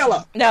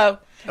Venezuela. No,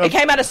 it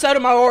came out of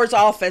Sotomayor's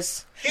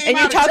office. And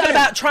you're talking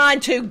about trying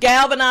to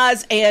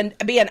galvanize and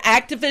be an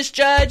activist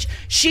judge.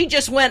 She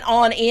just went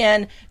on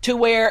in to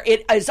where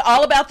it is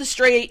all about the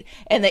street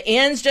and the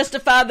ends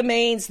justify the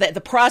means, that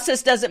the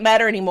process doesn't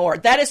matter anymore.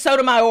 That is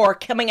Sotomayor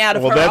coming out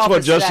of her office. Well, that's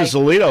what Justice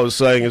Alito is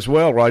saying as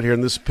well right here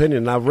in this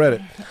opinion. I've read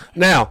it.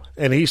 Now,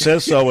 and he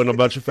says so in a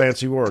bunch of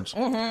fancy words.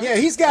 Mm-hmm. Yeah,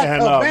 he's got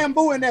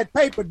bamboo in that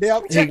paper,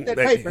 Del. Check that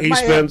paper. He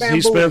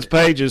spends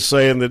pages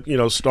saying that,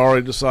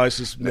 stare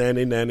decisis,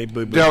 nanny,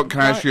 boo-boo. Del,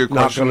 can I ask you a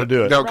question? Not going to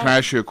do it. Del, can I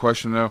ask you a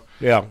question, though?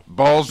 Yeah.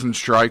 Balls and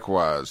strike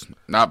wise,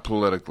 not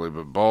politically,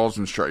 but balls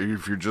and strike.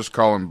 If you're just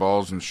calling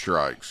balls and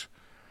strikes,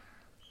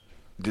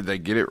 did they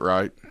get it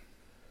right?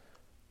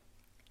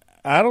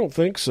 I don't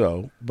think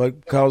so,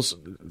 because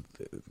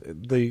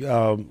their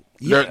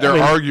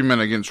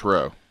argument against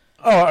Roe.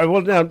 All right,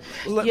 well, now,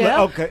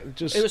 Yeah. okay,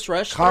 just It was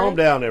rushed calm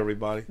through. down,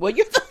 everybody. Well,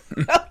 you're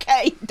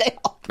okay,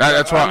 Dale.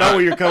 That's why I know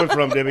where you're coming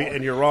from, Debbie,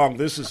 and you're wrong.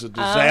 This is a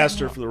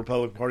disaster for the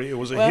Republican Party. It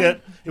was a Well-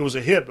 hit. It was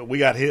a hit, but we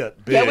got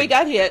hit. Big. Yeah, we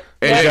got hit.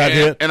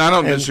 And I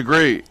don't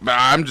disagree, but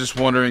I'm just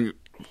wondering,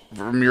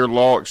 from your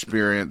law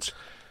experience,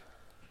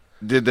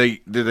 did they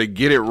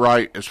get it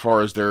right as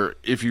far as their,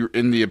 if you're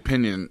in the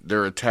opinion,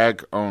 their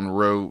attack on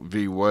Roe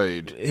v.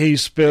 Wade? He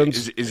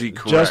spends. Is he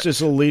correct?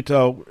 Justice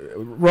Alito,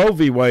 Roe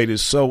v. Wade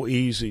is so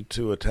easy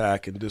to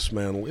attack and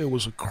dismantle. It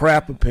was a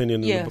crap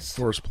opinion in the Yes.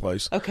 first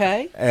place.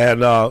 Okay.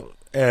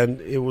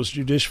 And it was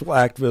judicial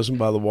activism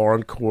by the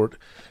Warren Court.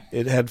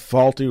 It had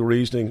faulty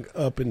reasoning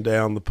up and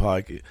down the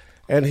pike.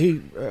 And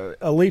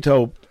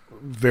Alito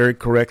very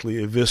correctly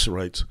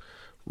eviscerates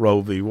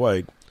Roe v.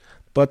 Wade.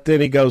 But then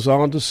he goes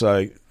on to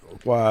say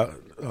why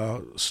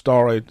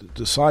stare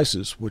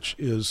decisis, which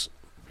is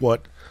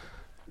what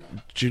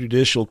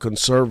judicial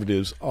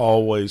conservatives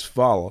always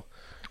follow,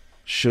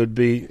 should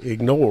be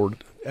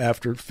ignored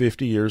after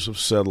 50 years of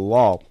settled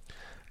law.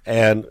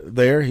 And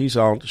there he's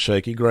on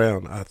shaky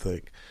ground, I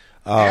think.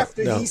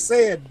 After he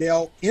said,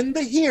 Dale, in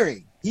the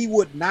hearing, he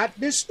would not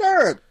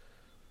disturb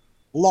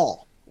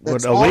law.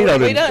 That's Alito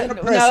already didn't. been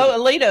a precedent. No,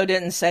 Alito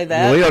didn't say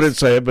that. Alito didn't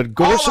say it, but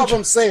Gorsuch. All of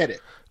them said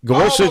it.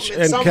 Gorsuch All of them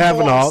in and some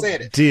Kavanaugh form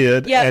said it.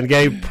 did Yeah. and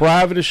gave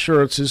private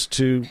assurances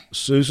to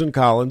Susan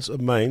Collins of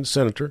Maine,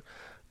 senator,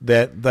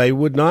 that they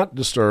would not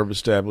disturb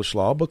established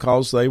law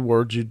because they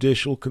were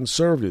judicial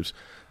conservatives.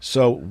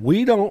 So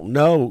we don't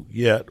know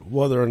yet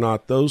whether or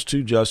not those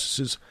two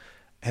justices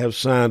have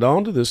signed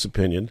on to this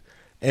opinion.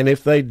 And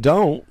if they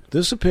don't,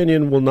 this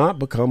opinion will not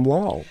become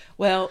law.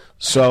 Well,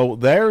 So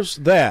there's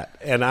that.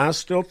 And I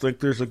still think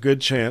there's a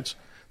good chance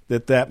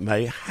that that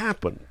may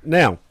happen.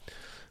 Now,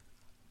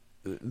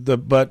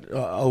 but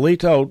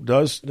Alito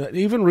does,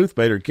 even Ruth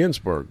Bader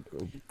Ginsburg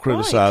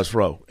criticized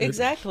Roe.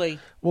 exactly.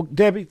 Well,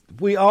 Debbie,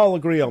 we all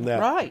agree on that.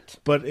 Right.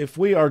 But if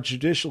we are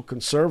judicial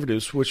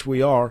conservatives, which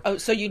we are, Oh,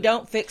 so you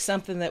don't fix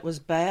something that was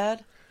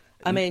bad?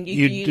 I mean,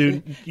 You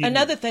do-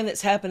 another thing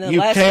that's happened in the you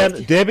last can,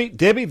 50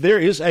 Debbie, there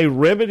is a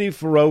remedy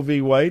for Roe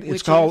v. Wade. It's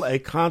Which called is? a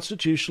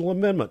constitutional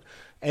amendment.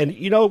 And,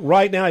 you know,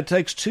 right now it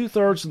takes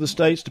 2/3 of the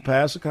states to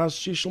pass a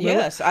constitutional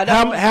amendment. Yes, I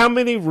don't know. How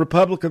many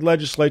Republican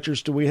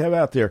legislatures do we have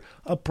out there?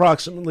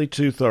 Approximately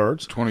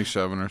 2/3.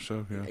 27 or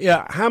so, yeah.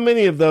 Yeah, how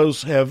many of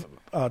those have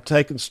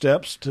taken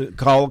steps to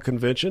call a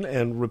convention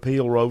and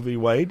repeal Roe v.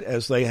 Wade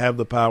as they have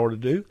the power to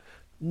do?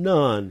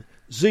 None.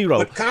 Zero.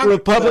 But Congress-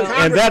 Republic, but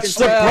and that's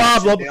the Congress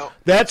can problem. say-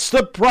 That's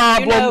the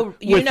problem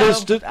You with know,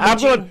 this. I'm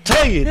going to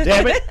tell you,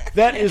 damn it.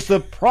 That is the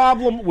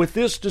problem with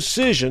this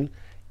decision.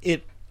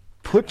 It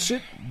puts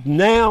it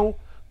now.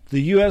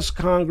 The U.S.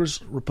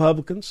 Congress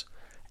Republicans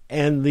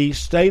and the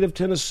state of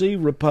Tennessee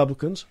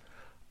Republicans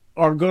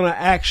are going to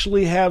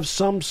actually have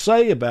some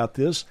say about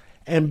this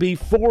and be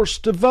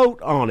forced to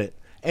vote on it.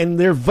 And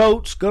their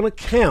vote's going to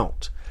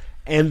count.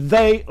 And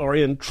they are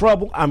in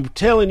trouble. I'm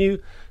telling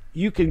you,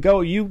 you can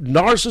go, you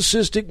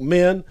narcissistic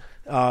men,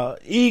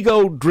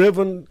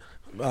 ego-driven,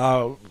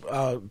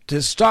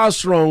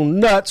 testosterone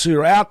nuts who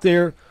are out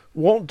there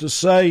wanting to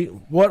say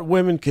what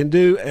women can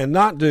do and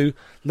not do.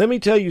 Let me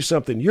tell you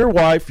something. Your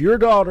wife, your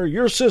daughter,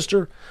 your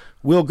sister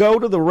will go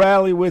to the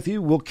rally with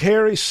you, will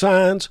carry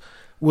signs,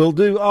 will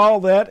do all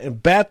that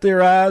and bat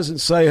their eyes and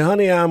say,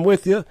 honey, I'm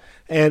with you.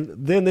 And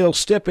then they'll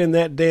step in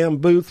that damn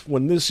booth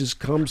when this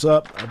comes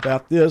up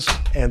about this,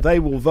 and they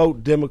will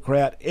vote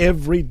Democrat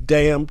every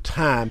damn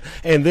time.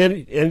 And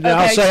then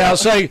I'll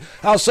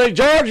say,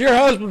 George, your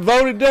husband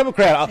voted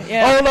Democrat.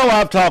 Yeah. Oh no,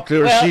 I've talked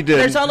to her. Well, She didn't.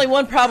 there's only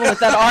one problem with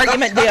that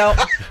argument, Dale.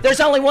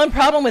 There's only one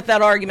problem with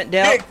that argument,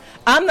 Dale.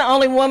 I'm the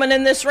only woman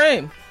in this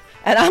room,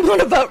 and I'm going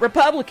to vote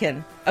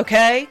Republican,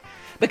 okay?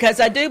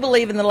 Because I do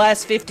believe in the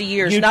last 50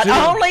 years, You not do.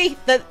 only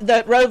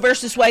that Roe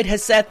versus Wade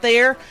has sat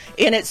there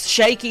in its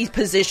shaky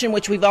position,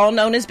 which we've all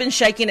known has been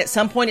shaky, and at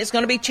some point it's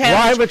going to be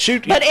challenged. Why,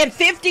 but in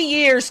 50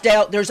 years,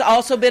 Dale, there's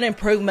also been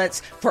improvements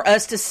for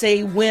us to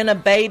see when a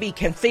baby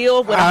can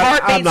feel, when a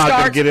heartbeat I'm not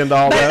starts. gonna get into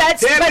all but that.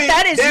 but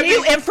that is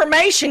new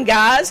information,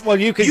 guys. Well,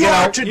 you can You get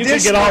are all, you can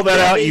get all that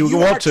out you traditional,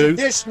 want to.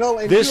 traditional,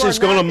 and This you are is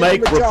going to not in the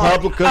make majority.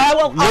 Republicans I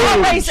will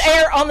always lose.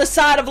 err on the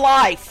side of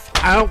life.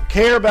 I don't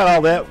care about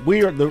all that.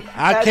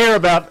 I care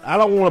about. I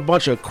don't want a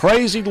bunch of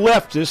crazy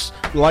leftists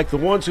like the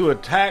ones who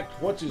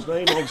attacked what's his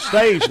name on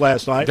stage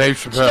last night, Dave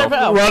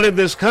Chappelle. running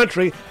this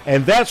country,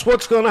 and that's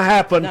what's going to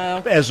happen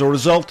No. as a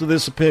result of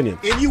this opinion.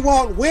 And you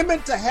want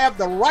women to have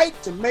the right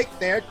to make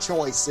their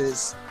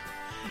choices.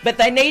 But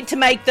they need to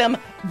make them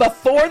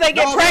before they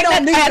get No, they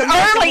don't pregnant need to and make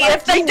them early like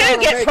if they you do wanna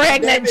get make them,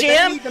 pregnant, Debbie. They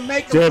Jim. need to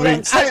make them for Debbie.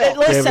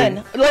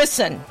 themselves.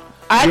 Listen.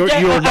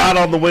 You are not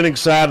on the winning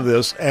side of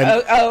this, and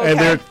okay.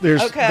 and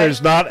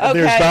there's not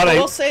a.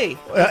 We'll see.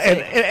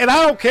 And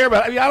I don't care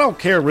about. I don't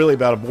care really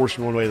about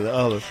abortion one way or the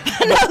other.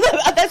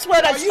 That's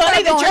what it's you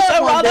funny not that you're gonna so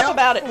have one, wrought up Dale.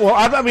 about it. Well,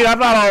 I'm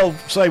not all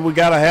saying we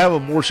got to have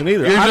abortion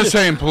either. You're I'm just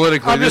saying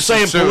politically. I'm just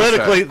saying this is suicide.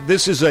 politically,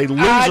 this is a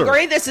loser. I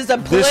agree. This is a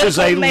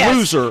political mess.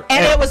 loser,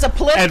 and it was a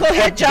political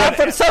hit job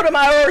from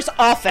Sotomayor's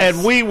office.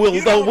 And we will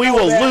You don't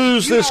know that.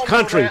 lose You this don't know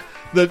country. that.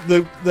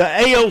 the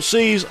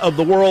AOCs of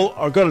the world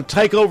are going to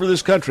take over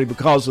this country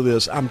because of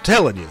this. I'm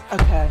telling you.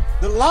 Okay.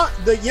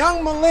 The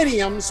young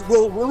millenniums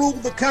will rule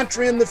the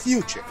country in the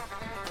future.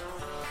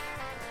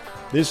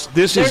 This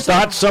is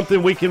not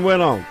something we can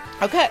win on.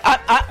 Okay.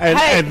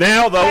 And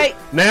now, though,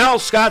 now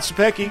Scott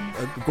Cepicky,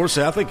 of course,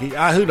 I think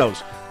who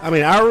knows? I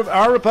mean,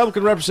 our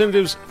Republican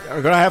representatives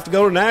are going to have to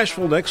go to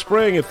Nashville next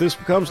spring if this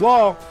becomes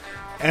law,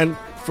 and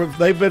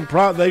they've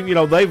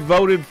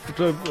voted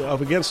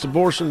against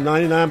abortion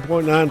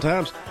 99.9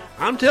 times.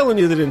 I'm telling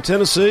you that in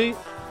Tennessee,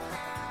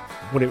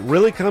 when it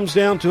really comes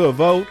down to a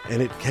vote and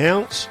it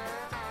counts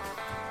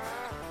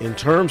in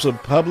terms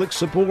of public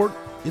support,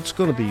 it's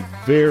going to be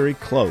very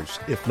close,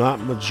 if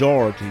not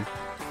majority,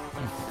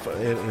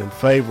 in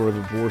favor of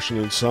abortion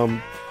in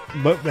some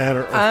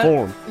manner or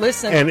form.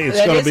 Listen, and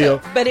it's going to be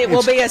but it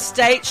will be a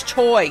state's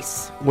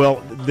choice.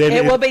 Well, then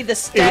it will be the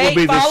state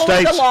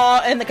following the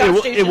law and the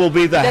Constitution. It will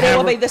be the hammer. It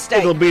will be the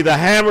state. It will be the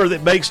hammer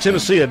that makes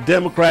Tennessee a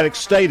Democratic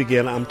state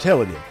again. I'm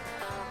telling you.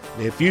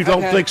 If you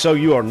don't think so,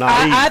 you are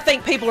naive. I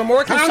think people are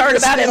more concerned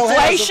about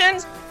inflation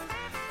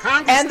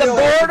and the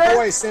border. Has a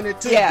voice in it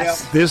too,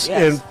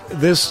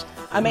 Yes.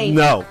 I mean,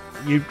 no,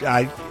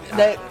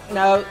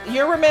 no,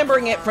 you're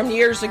remembering it from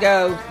years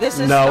ago. This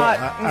is not.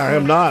 I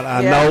am not.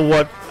 I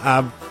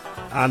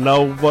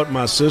know what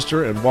my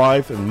sister and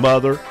wife and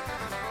mother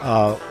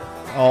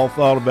all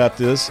thought about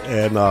this,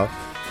 and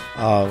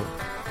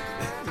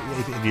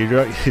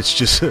it's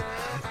just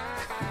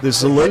this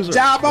is a loser.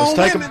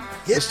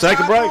 Let's take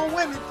a break.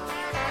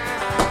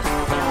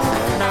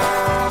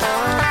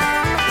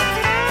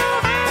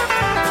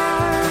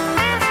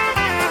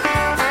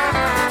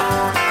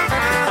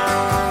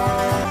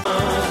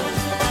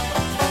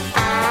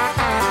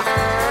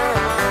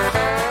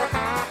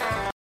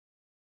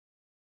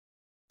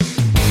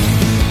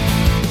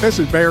 This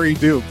is Barry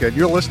Duke, and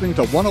you're listening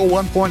to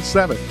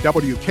 101.7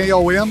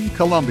 WKOM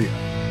Columbia.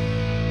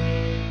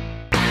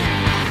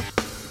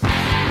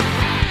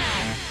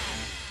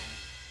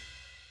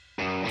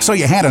 So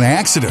you had an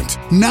accident.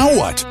 Now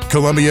what?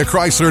 Columbia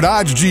Chrysler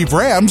Dodge Jeep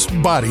Ram's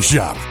Body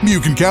Shop. You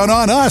can count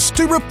on us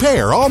to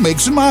repair all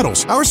makes and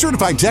models. Our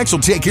certified techs will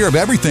take care of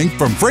everything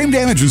from frame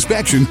damage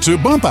inspection to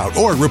bump out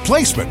or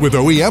replacement with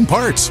OEM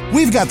parts.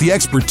 We've got the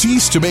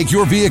expertise to make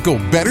your vehicle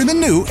better than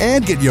new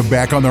and get you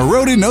back on the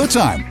road in no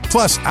time.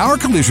 Plus, our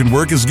collision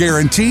work is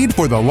guaranteed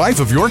for the life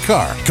of your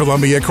car.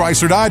 Columbia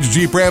Chrysler Dodge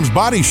Jeep Ram's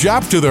Body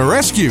Shop to the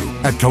rescue.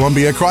 At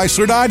Columbia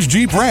Chrysler Dodge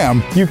Jeep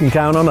Ram, you can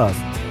count on us.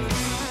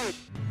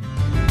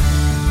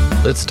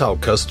 Let's talk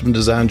custom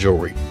design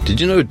jewelry.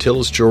 Did you know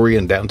Tillis Jewelry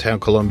in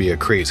downtown Columbia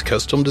creates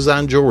custom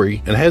design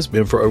jewelry and has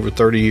been for over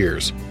 30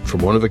 years?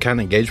 From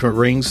one-of-a-kind engagement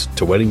rings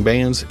to wedding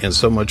bands and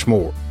so much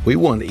more. We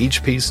want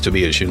each piece to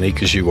be as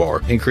unique as you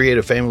are and create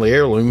a family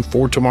heirloom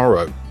for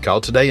tomorrow.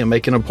 Call today and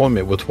make an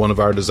appointment with one of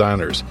our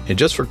designers. And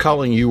just for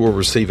calling, you will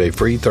receive a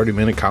free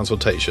 30-minute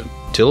consultation.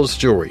 Tillis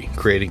Jewelry,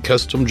 creating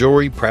custom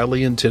jewelry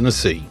proudly in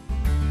Tennessee.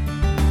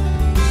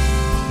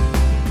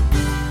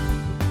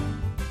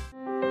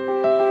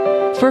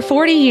 For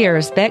 40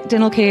 years, Beck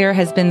Dental Care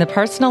has been the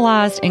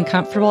personalized and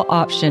comfortable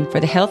option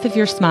for the health of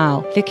your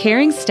smile. The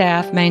caring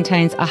staff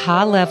maintains a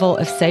high level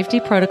of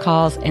safety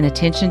protocols and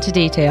attention to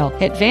detail.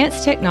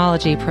 Advanced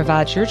technology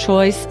provides your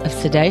choice of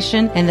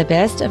sedation and the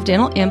best of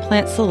dental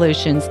implant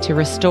solutions to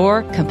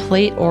restore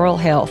complete oral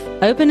health.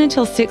 Open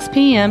until 6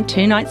 p.m.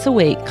 2 nights a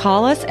week.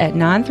 Call us at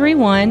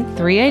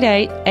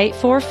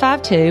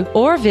 931-388-8452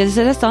 or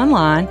visit us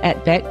online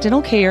at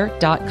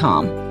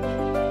beckdentalcare.com.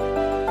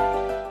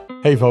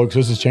 Hey folks,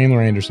 this is Chandler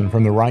Anderson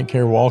from the Right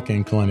Care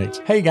Walk-In Clinics.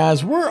 Hey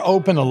guys, we're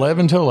open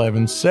 11 to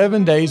 11,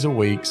 7 days a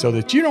week so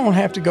that you don't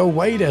have to go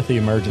wait at the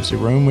emergency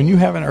room when you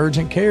have an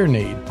urgent care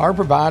need. Our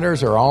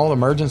providers are all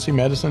emergency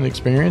medicine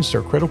experienced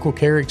or critical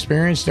care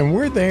experienced, and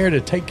we're there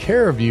to take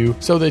care of you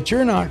so that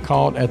you're not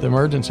caught at the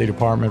emergency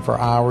department for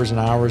hours and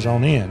hours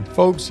on end.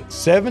 Folks,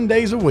 7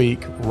 days a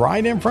week,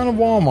 right in front of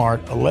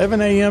Walmart,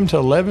 11 a.m. to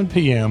 11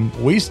 p.m.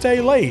 We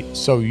stay late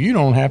so you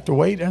don't have to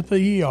wait at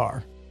the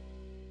ER.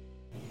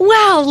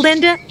 Wow,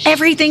 Linda,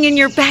 everything in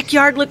your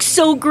backyard looks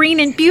so green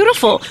and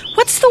beautiful.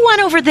 What's the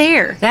one over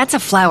there? That's a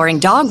flowering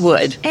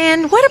dogwood.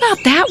 And what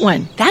about that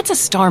one? That's a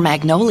star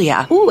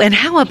magnolia. Ooh, and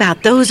how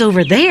about those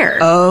over there?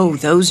 Oh,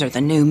 those are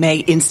the new May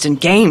Instant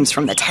Games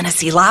from the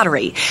Tennessee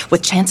Lottery.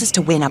 With chances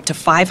to win up to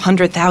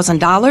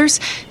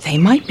 $500,000, they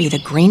might be the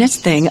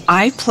greenest thing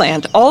I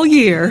planned all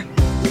year.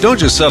 Don't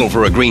just settle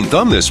for a green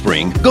thumb this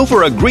spring. Go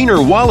for a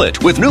greener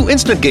wallet with new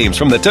Instant Games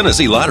from the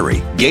Tennessee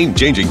Lottery.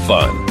 Game-changing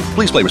fun.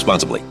 Please play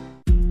responsibly.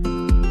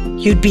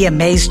 You'd be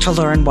amazed to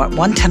learn what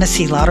one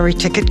Tennessee Lottery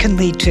ticket can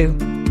lead to.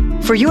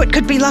 For you, it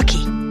could be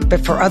lucky,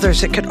 but for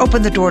others, it could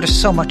open the door to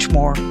so much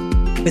more.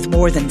 With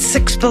more than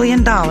 $6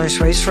 billion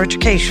raised for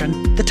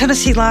education, the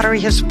Tennessee Lottery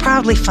has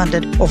proudly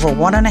funded over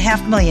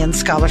 1.5 million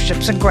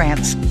scholarships and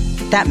grants.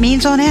 That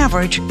means, on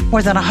average,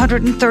 more than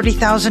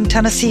 130,000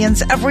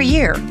 Tennesseans every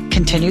year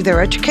continue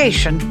their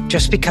education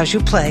just because you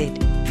played.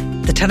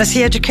 The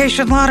Tennessee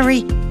Education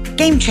Lottery,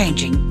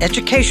 game-changing,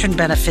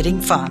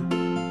 education-benefiting fun.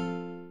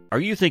 Are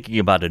you thinking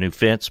about a new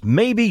fence?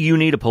 Maybe you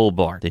need a pole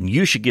barn. Then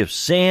you should give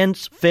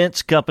Sands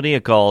Fence Company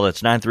a call.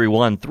 That's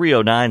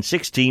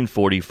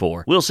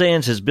 931-309-1644. Will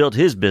Sands has built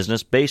his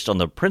business based on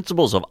the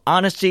principles of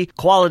honesty,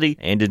 quality,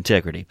 and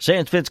integrity.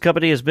 Sands Fence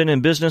Company has been in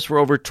business for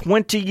over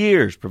 20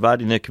 years,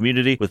 providing the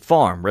community with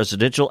farm,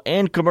 residential,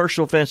 and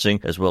commercial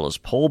fencing, as well as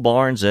pole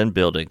barns and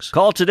buildings.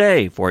 Call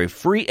today for a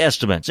free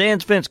estimate.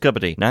 Sands Fence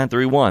Company,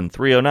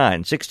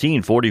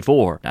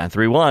 931-309-1644.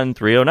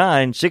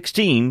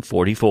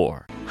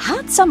 931-309-1644.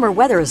 Hot summer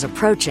weather is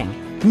approaching.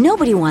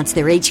 Nobody wants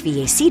their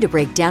HVAC to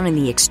break down in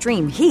the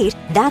extreme heat.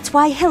 That's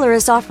why Hiller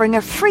is offering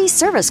a free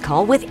service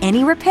call with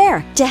any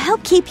repair to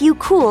help keep you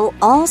cool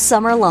all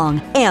summer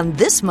long. And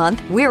this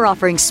month, we're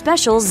offering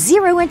special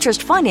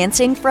zero-interest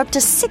financing for up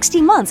to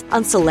 60 months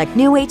on select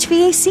new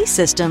HVAC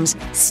systems.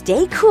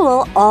 Stay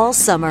cool all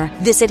summer.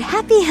 Visit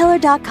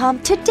happyhiller.com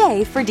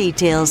today for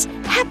details.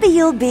 Happy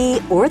you'll be,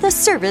 or the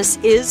service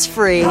is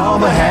free. Call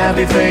the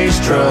Happy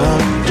Face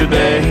Truck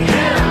today.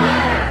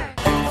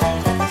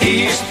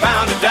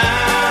 Eastbound and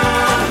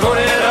down, load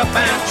it up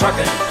and truck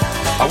it.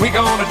 Are we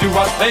gonna do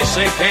what they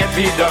say can't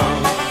be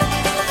done?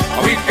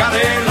 We've got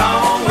a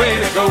long way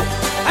to go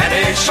and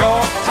a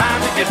short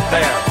time to get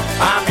there.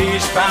 I'm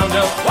eastbound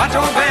up, watch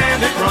old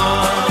bandit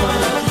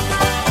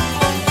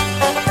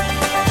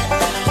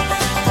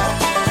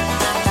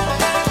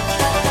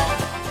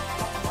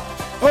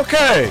run.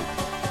 Okay.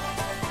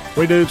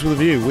 Three Dudes with a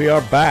View. We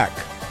are back.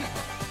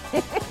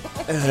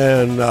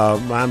 And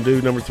I'm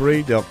dude number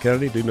 3, Del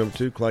Kennedy. Dude number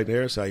 2, Clayton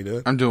Harris. How you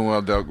doing? I'm doing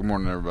well, Del. Good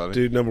morning, everybody.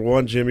 Dude number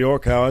 1, Jim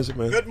York. How is it,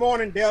 man? Good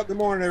morning, Del. Good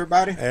morning,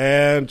 everybody.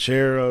 And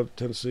chair of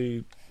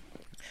Tennessee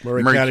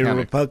Murray County.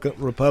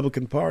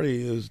 Republican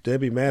Party is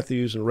Debbie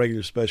Matthews, and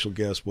regular special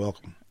guest.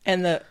 Welcome.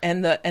 And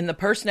the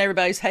person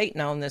everybody's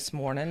hating on this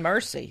morning,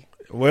 Mercy.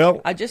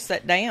 Well, I just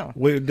sat down.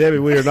 Debbie,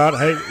 we are not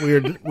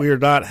we are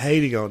not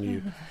hating on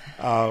you.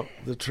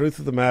 The truth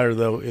of the matter,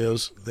 though,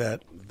 is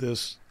that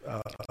this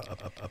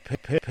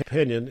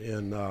opinion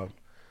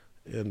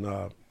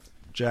in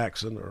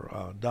Jackson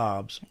or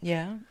Dobbs.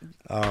 Yeah.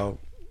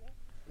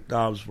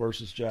 Dobbs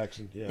versus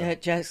Jackson. Yeah,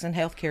 Jackson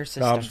Healthcare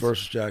Systems. Dobbs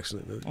versus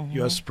Jackson. The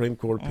U.S. Supreme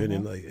Court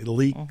opinion. They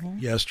leaked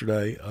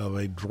yesterday of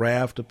a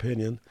draft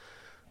opinion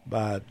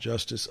by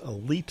Justice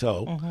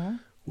Alito,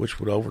 which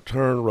would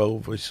overturn Roe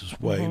versus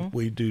Wade.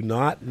 We do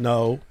not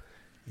know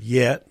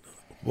yet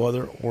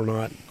whether or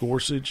not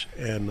Gorsuch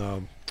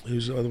and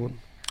who's the other one?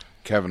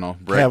 Kavanaugh.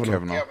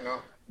 Kavanaugh.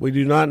 We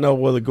do not know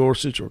whether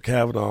Gorsuch or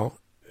Kavanaugh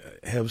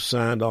have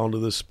signed on to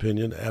this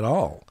opinion at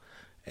all.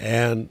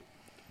 And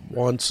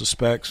one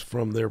suspects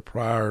from their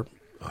prior,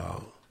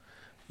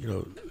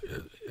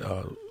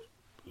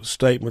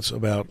 statements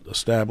about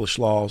established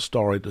law,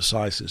 stare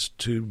decisis,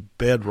 2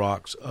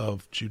 bedrocks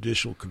of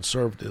judicial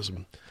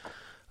conservatism.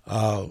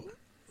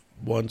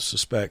 One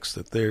suspects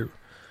that their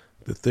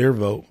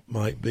vote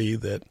might be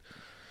that,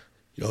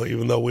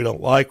 even though we don't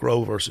like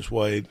Roe versus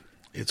Wade,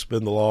 it's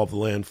been the law of the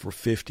land for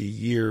 50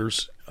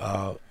 years,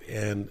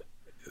 and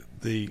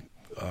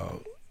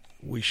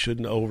we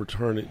shouldn't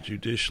overturn it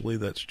judicially.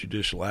 That's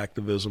judicial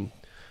activism.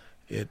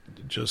 It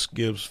just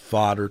gives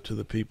fodder to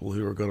the people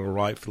who are going to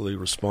rightfully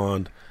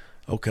respond,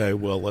 okay,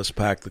 well, let's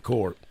pack the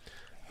court.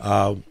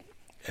 And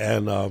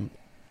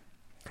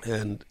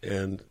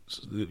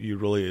you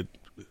really,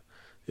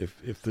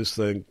 if this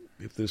thing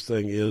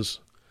is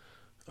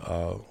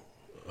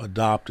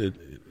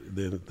adopted,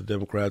 then the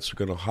Democrats are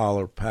going to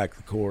holler, pack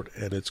the court,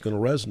 and it's going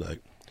to resonate.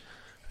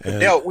 And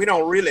Del, we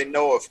don't really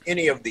know if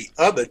any of the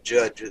other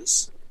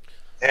judges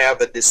have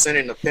a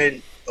dissenting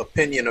opinion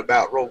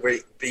about Roe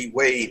v.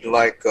 Wade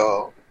like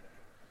Alito.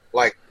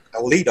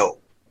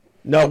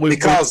 No,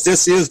 because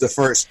this is the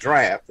first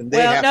draft, and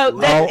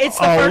it's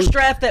the first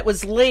draft that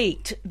was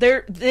leaked.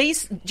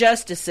 These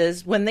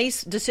justices, when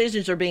these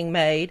decisions are being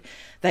made,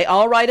 they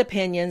all write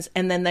opinions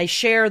and then they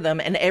share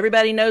them, and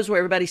everybody knows where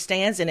everybody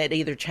stands, and it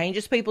either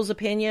changes people's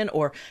opinion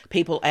or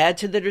people add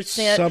to the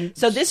dissent.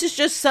 So this is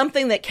just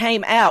something that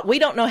came out. We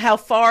don't know how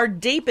far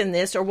deep in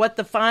this or what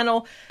the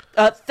final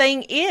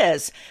thing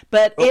is,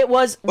 but it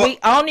was. We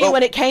all knew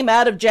when it came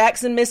out of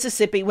Jackson,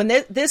 Mississippi. When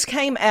this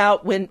came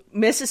out, when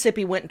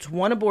Mississippi went into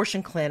one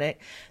abortion clinic,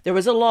 there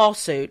was a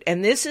lawsuit,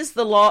 and this is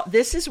the law.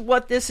 This is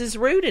what this is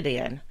rooted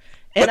in,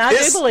 and I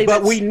do believe.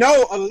 But we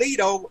know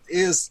Alito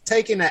is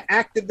taking an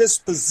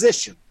activist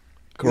position.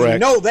 Correct. We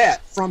know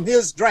that from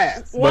his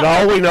draft. But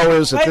all we know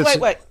is that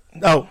wait.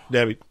 No,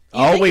 Debbie.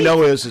 All we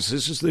know is this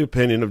is the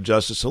opinion of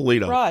Justice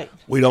Alito. Right.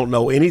 We don't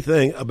know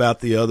anything about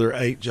the other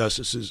 8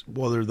 justices,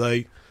 whether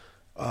they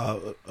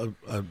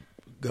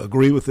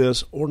agree with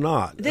this or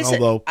not.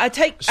 Although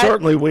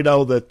certainly we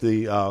know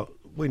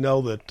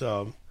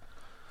that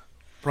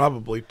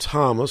probably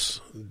Thomas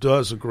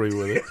does agree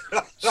with it.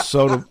 He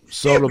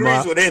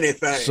agrees with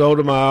anything.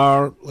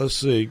 Sotomayor, let's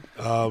see.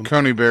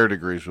 Coney Barrett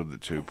agrees with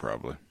it too,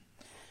 probably.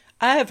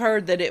 I have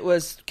heard that it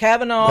was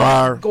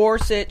Kavanaugh,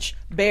 Gorsuch,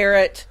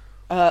 Barrett,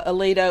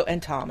 Alito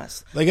and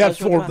Thomas. They got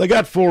four. They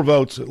got 4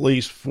 votes at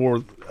least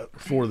for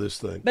this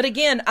thing. But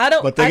again, I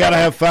don't. But they got to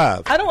have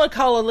 5. I don't want to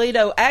call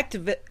Alito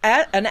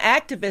an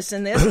activist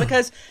in this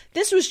because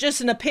this was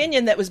just an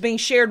opinion that was being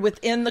shared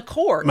within the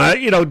court.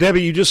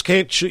 Debbie, you just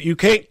can't. You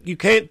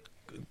can't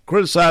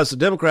criticize the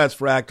Democrats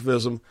for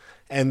activism,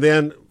 and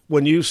then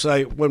when you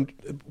say when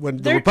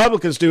the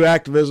Republicans do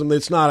activism,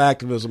 it's not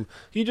activism.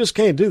 You just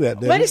can't do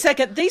that, Debbie. Wait a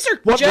second. These are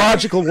what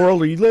logical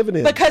world are you living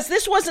in? Because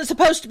this wasn't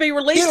supposed to be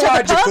released to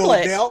the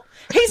public.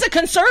 He's a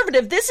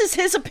conservative. This is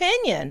his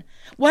opinion.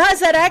 Why is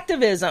that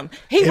activism?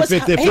 He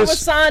was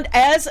signed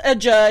as a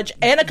judge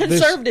and a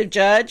conservative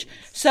judge.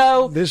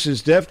 So this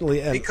is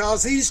definitely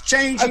because he's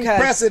changing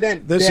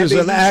precedent. This is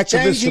an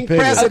activist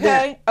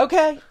opinion.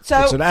 Okay.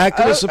 So it's an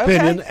activist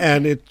opinion,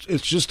 and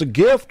it's just a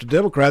gift to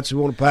Democrats who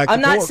want to pack.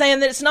 I'm not saying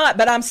that it's not,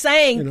 but I'm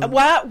saying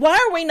why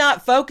are we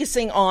not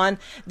focusing on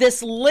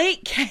this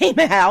leak came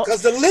out?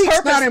 Because the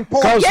leak's not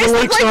important. Because the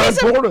leak's not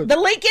important. The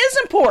leak is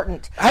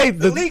important. Hey,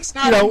 the leak's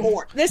not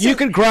important. You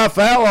can cry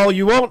foul all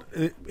you want.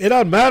 It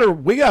doesn't matter.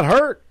 We got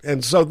hurt,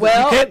 and so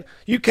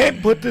you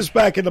can't put this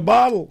back in the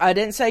bottle. I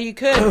didn't say you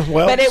could,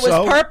 but it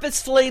was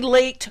purposefully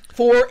leaked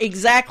for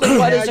exactly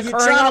what is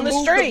occurring on the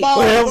street.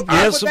 Well,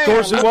 yes, of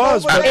course it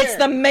was. But it's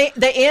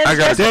the end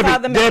justify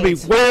the means. Debbie,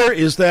 where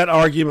is that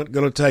argument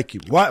going to take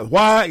you?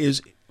 Why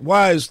is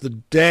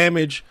the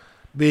damage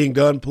being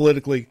done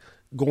politically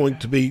going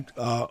to be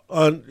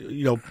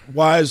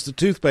why is the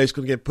toothpaste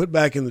going to get put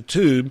back in the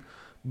tube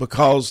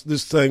because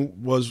this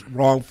thing was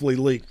wrongfully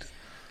leaked?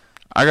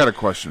 I got a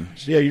question.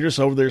 Yeah, you're just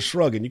over there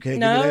shrugging. You can't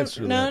give an answer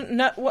to that.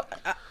 No.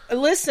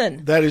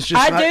 Listen, that is just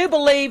I do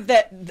believe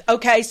that,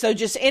 so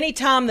just any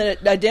time that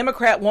a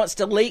Democrat wants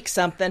to leak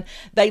something,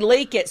 they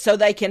leak it so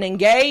they can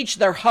engage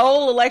their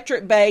whole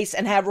electorate base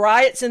and have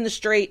riots in the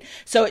street,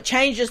 so it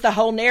changes the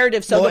whole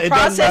narrative, so the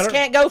process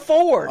can't go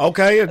forward.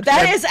 Okay.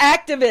 That is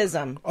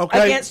activism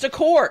against a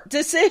court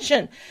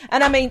decision.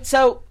 And I mean,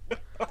 so...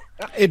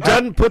 It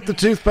doesn't put the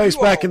toothpaste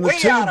back in the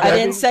tube. I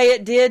didn't say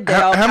it did,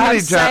 Dale. I'm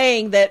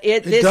saying that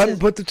it doesn't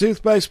put the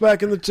toothpaste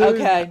back in the tube.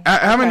 Okay.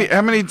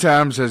 How many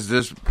times has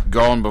this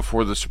gone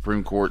before the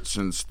Supreme Court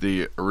since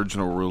the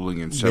original ruling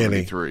in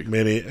 73?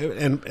 Many.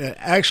 And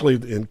actually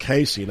in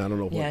Casey, and I don't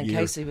know what year.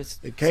 Casey was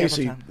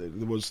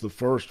was the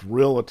first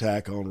real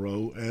attack on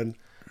Roe. And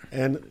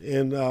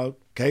in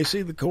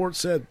Casey, the court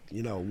said,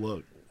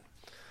 look,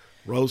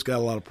 Roe's got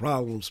a lot of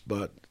problems,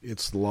 but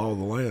it's the law of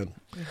the land.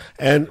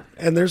 And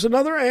there's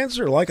another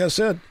answer. Like I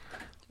said,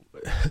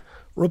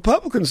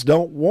 Republicans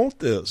don't want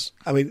this.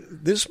 I mean,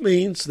 this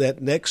means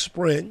that next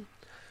spring,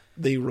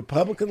 the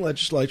Republican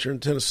legislature in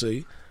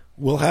Tennessee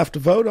will have to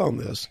vote on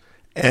this,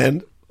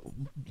 and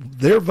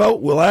their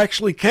vote will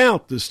actually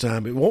count this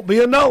time. It won't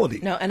be a nullity.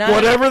 No, and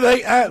whatever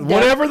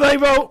they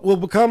vote will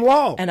become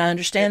law. And I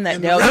understand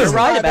that. Dale, you're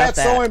right about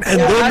that. And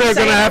then they're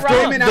going to have to.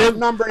 They're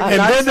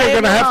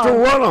going to have to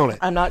run on it.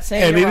 I'm not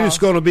saying. And it is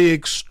going to be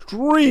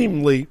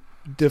extremely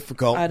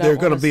difficult. There are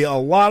going to be a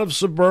lot of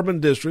suburban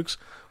districts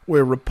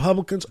where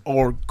Republicans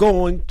are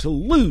going to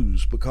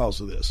lose because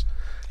of this.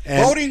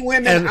 Voting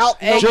women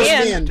outnumber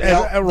men.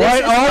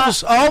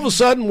 All of a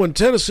sudden, when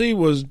Tennessee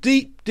was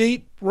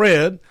deep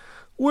red,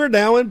 we're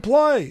now in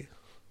play.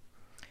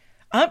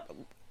 I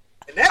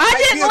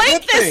didn't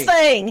leak this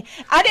thing.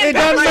 It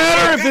doesn't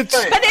matter if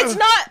it's... But it's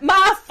not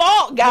my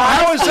fault, guys.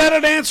 Well, how is that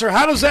an answer?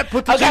 How does that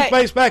put the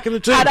toothpaste back in the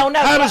tube? I don't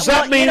know. How does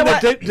that mean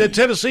that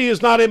Tennessee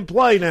is not in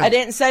play now? I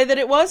didn't say that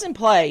it was in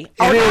play.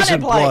 It is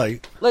in play.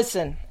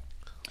 Listen.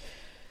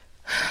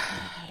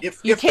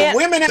 If the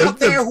women out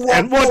there who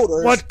are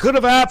voters what could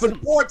have happened,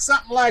 support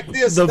something like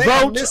this, the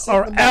votes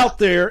are out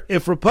there.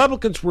 If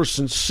Republicans were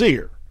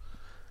sincere,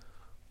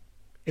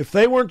 if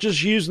they weren't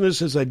just using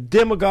this as a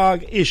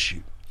demagogue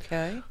issue,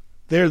 okay,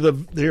 they're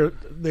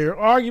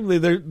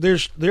arguably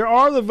there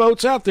are the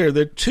votes out there.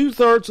 They're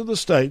 2/3 of the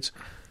states.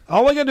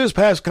 All they got to do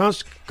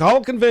is call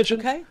a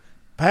convention,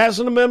 pass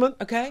an amendment.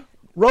 Okay,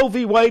 Roe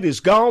v. Wade is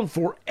gone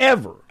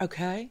forever.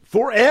 Okay,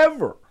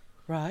 forever.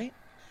 Right.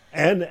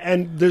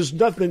 And there's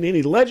nothing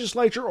any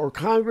legislature or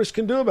Congress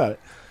can do about it.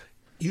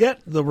 Yet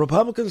the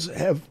Republicans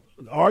have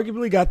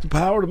arguably got the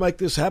power to make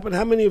this happen.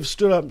 How many have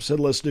stood up and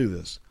said, let's do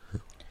this?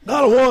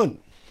 Not a one.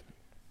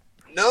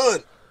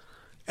 None.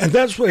 And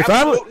that's what if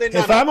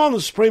I'm on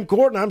the Supreme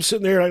Court and I'm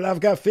sitting there and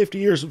I've got 50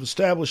 years of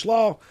established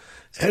law,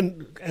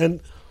 and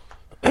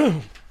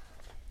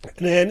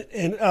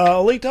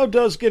Alito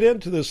does get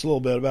into this a little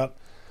bit about,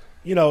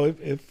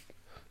 if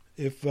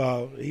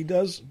he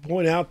does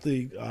point out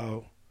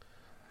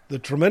the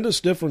tremendous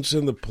difference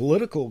in the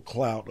political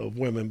clout of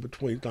women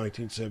between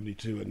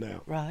 1972 and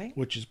now, right?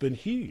 Which has been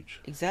huge.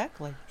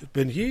 Exactly, it's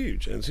been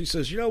huge. And he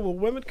says,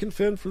 women can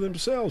fend for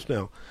themselves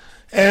now,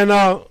 and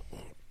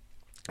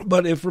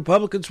but if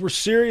Republicans were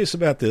serious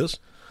about this,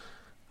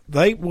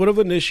 they would have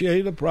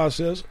initiated a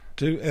process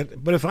to.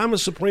 But if I'm a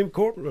Supreme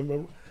Court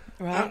member,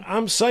 right.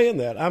 I'm saying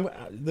that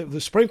the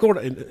Supreme Court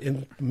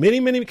in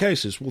many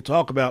cases will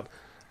talk about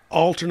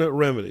alternate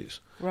remedies.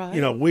 Right.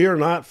 We are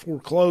not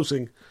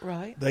foreclosing.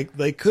 Right.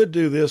 They could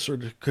do this or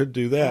could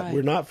do that. Right.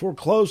 We're not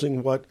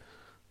foreclosing what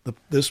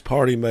this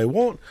party may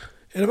want.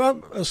 And if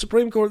I'm a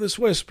Supreme Court this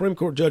way, a Supreme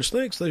Court judge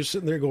thinks, they're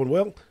sitting there going,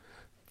 well,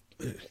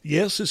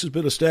 yes, this has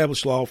been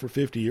established law for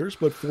 50 years,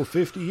 but for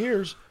 50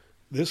 years,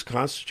 this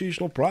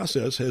constitutional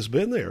process has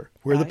been there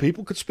where the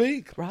people could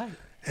speak. Right.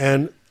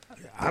 And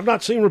I've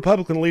not seen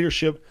Republican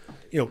leadership,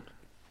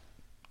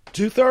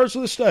 2/3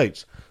 of the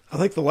states. I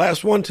think the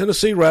last one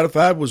Tennessee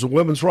ratified was a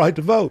women's right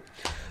to vote.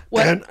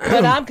 What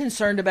I'm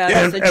concerned about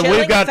is the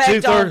chilling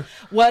effect on.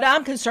 What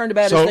I'm concerned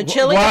about is the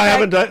chilling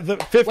effect. Why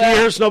haven't 50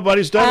 years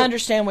nobody's done it? I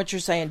understand what you're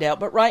saying, Dale,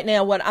 but right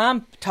now what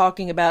I'm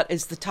talking about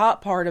is the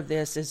top part of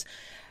this is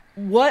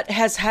what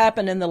has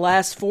happened in the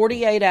last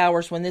 48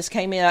 hours when this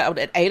came out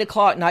at 8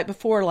 o'clock night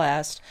before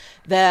last,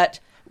 that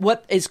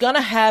what is going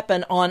to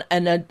happen on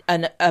a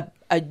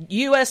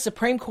U.S.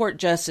 Supreme Court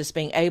justice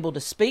being able to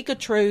speak a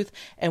truth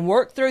and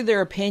work through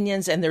their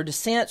opinions and their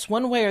dissents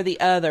one way or the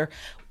other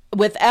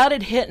without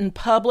it hitting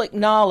public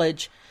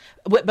knowledge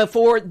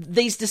before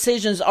these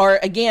decisions are,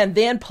 again,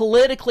 then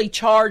politically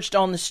charged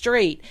on the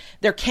street.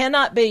 There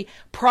cannot be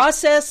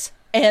process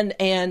and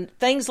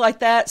things like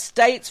that,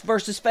 states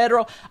versus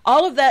federal,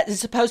 all of that is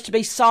supposed to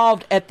be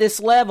solved at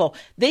this level.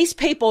 These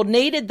people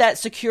needed that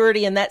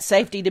security and that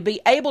safety to be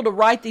able to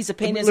write these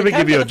opinions. Let me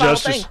give you a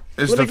Justice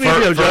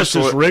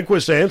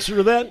Rehnquist's answer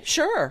to that.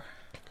 Sure.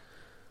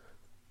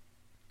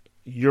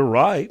 You're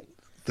right.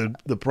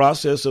 The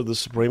process of the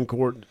Supreme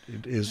Court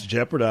is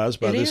jeopardized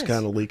by this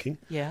kind of leaking.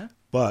 Yeah.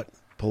 But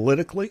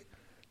politically,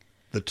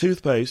 the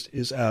toothpaste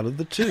is out of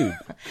the tube.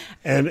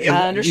 And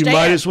I understand. You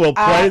might as well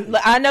play.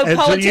 I know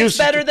politics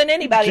better than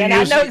anybody, and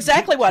I know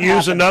exactly what happened.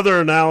 Use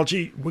another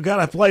analogy. We got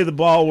to play the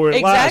ball where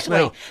it lies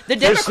now. The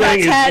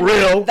Democrats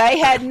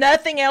had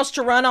nothing else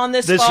to run on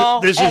this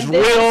fall. This is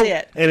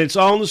real, and it's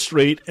on the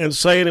street, and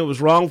saying it was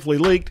wrongfully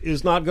leaked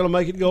is not going to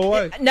make it go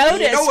away.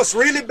 Notice. You know what's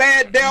really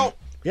bad, Del?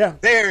 Yeah.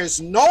 There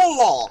is no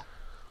law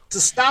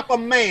to stop a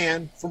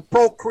man from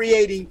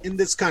procreating in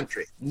this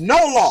country. No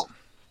law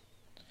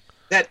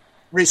that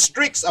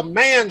restricts a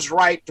man's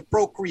right to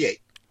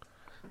procreate.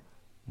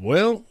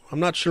 Well,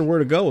 I'm not sure where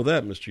to go with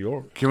that, Mr.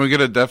 York. Can we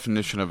get a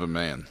definition of a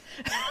man?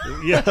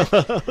 Yeah.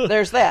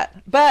 There's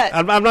that. But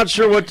I'm not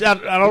sure what, I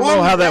don't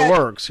know how that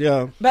works.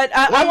 Yeah. But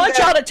I want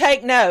y'all to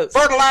take note.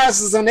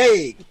 Fertilizes an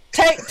egg.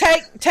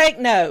 Take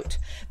note.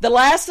 The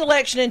last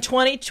election in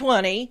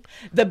 2020,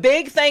 the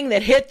big thing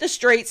that hit the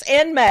streets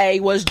in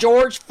May was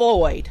George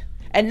Floyd.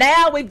 And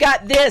now we've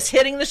got this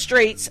hitting the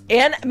streets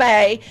in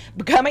May,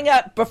 coming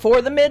up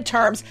before the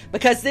midterms,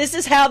 because this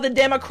is how the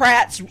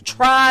Democrats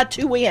try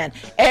to win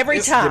every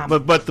time.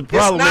 But the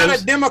problem is... It's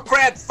not a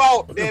Democrat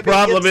fault, Debbie. The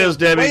problem is,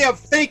 Debbie... way of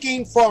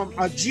thinking from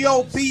a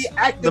GOP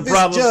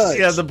activist judge.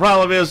 Yeah, the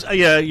problem is...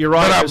 Yeah, you're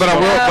right.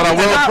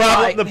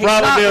 The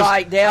problem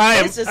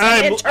is... This is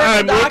an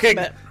internal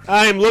document.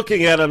 I am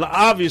looking at an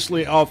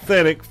obviously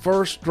authentic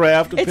first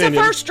draft opinion.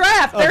 It's a first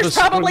draft. There's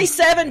probably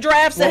 7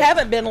 drafts that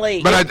haven't been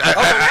leaked. But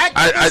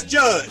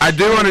I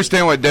do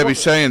understand what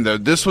Debbie's saying, though.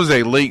 This was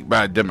a leak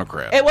by a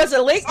Democrat. It was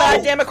a leak by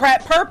a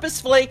Democrat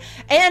purposefully,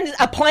 and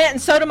a plant in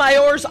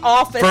Sotomayor's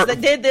office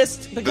that did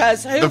this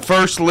because the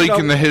first leak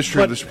in the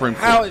history of the Supreme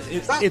Court.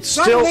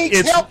 Some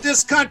leaks help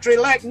this country,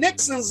 like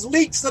Nixon's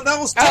leaks of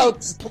those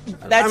tapes.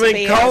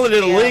 Calling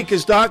it a leak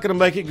is not going to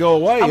make it go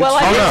away. Well,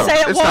 I didn't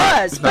say it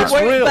was,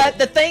 but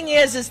the thing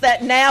is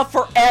that now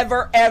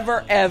forever,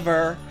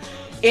 ever,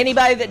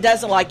 anybody that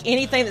doesn't like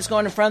anything that's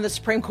going in front of the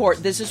Supreme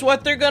Court, this is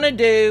what they're going to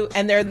do,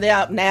 and they're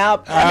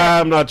now.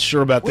 I'm not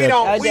sure about that.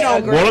 We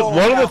don't.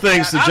 One of the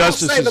things the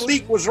justices. I don't say the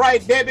leak was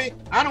right, Debbie.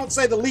 I don't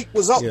say the leak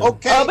was okay.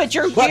 Oh, but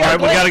you're. All right,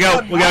 we gotta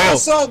go.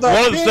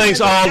 One of the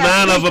things all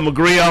 9 of them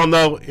agree on,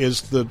 though,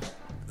 is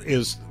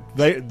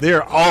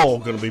they're all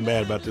going to be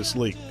mad about this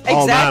leak.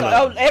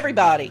 Exactly.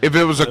 Everybody. If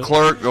it was a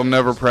clerk, they'll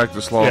never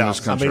practice law in this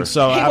country. He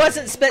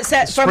wasn't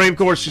set. The Supreme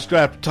Court's just going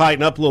to have to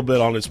tighten up a little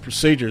bit on its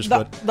procedures.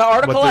 The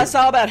article I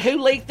saw about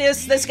who leaked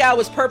this guy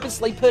was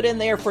purposely put in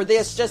there for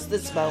just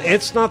this moment.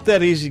 It's not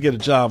that easy to get a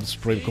job at the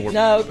Supreme Court.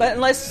 No, but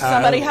unless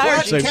somebody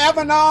hires you.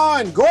 Kavanaugh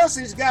and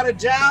Gorsuch got a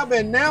job,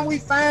 and now we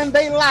find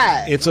they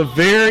lied. It's a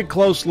very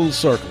close little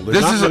circle.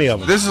 There's not many of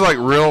them. This is like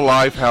real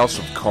life House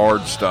of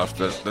Cards stuff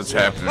that's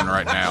happening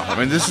right now. I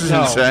mean, this is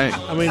insane.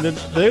 I mean,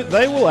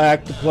 they will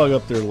act to plug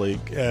up their leak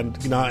and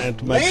to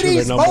make sure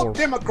they know more. Ladies, vote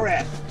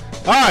Democrat.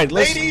 All right,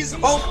 ladies,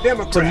 vote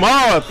Democrat.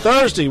 Tomorrow,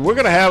 Thursday, we're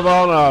going to have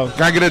on.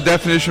 Can I get a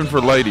definition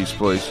for ladies,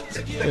 please?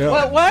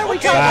 Well, why are we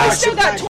talking? We still got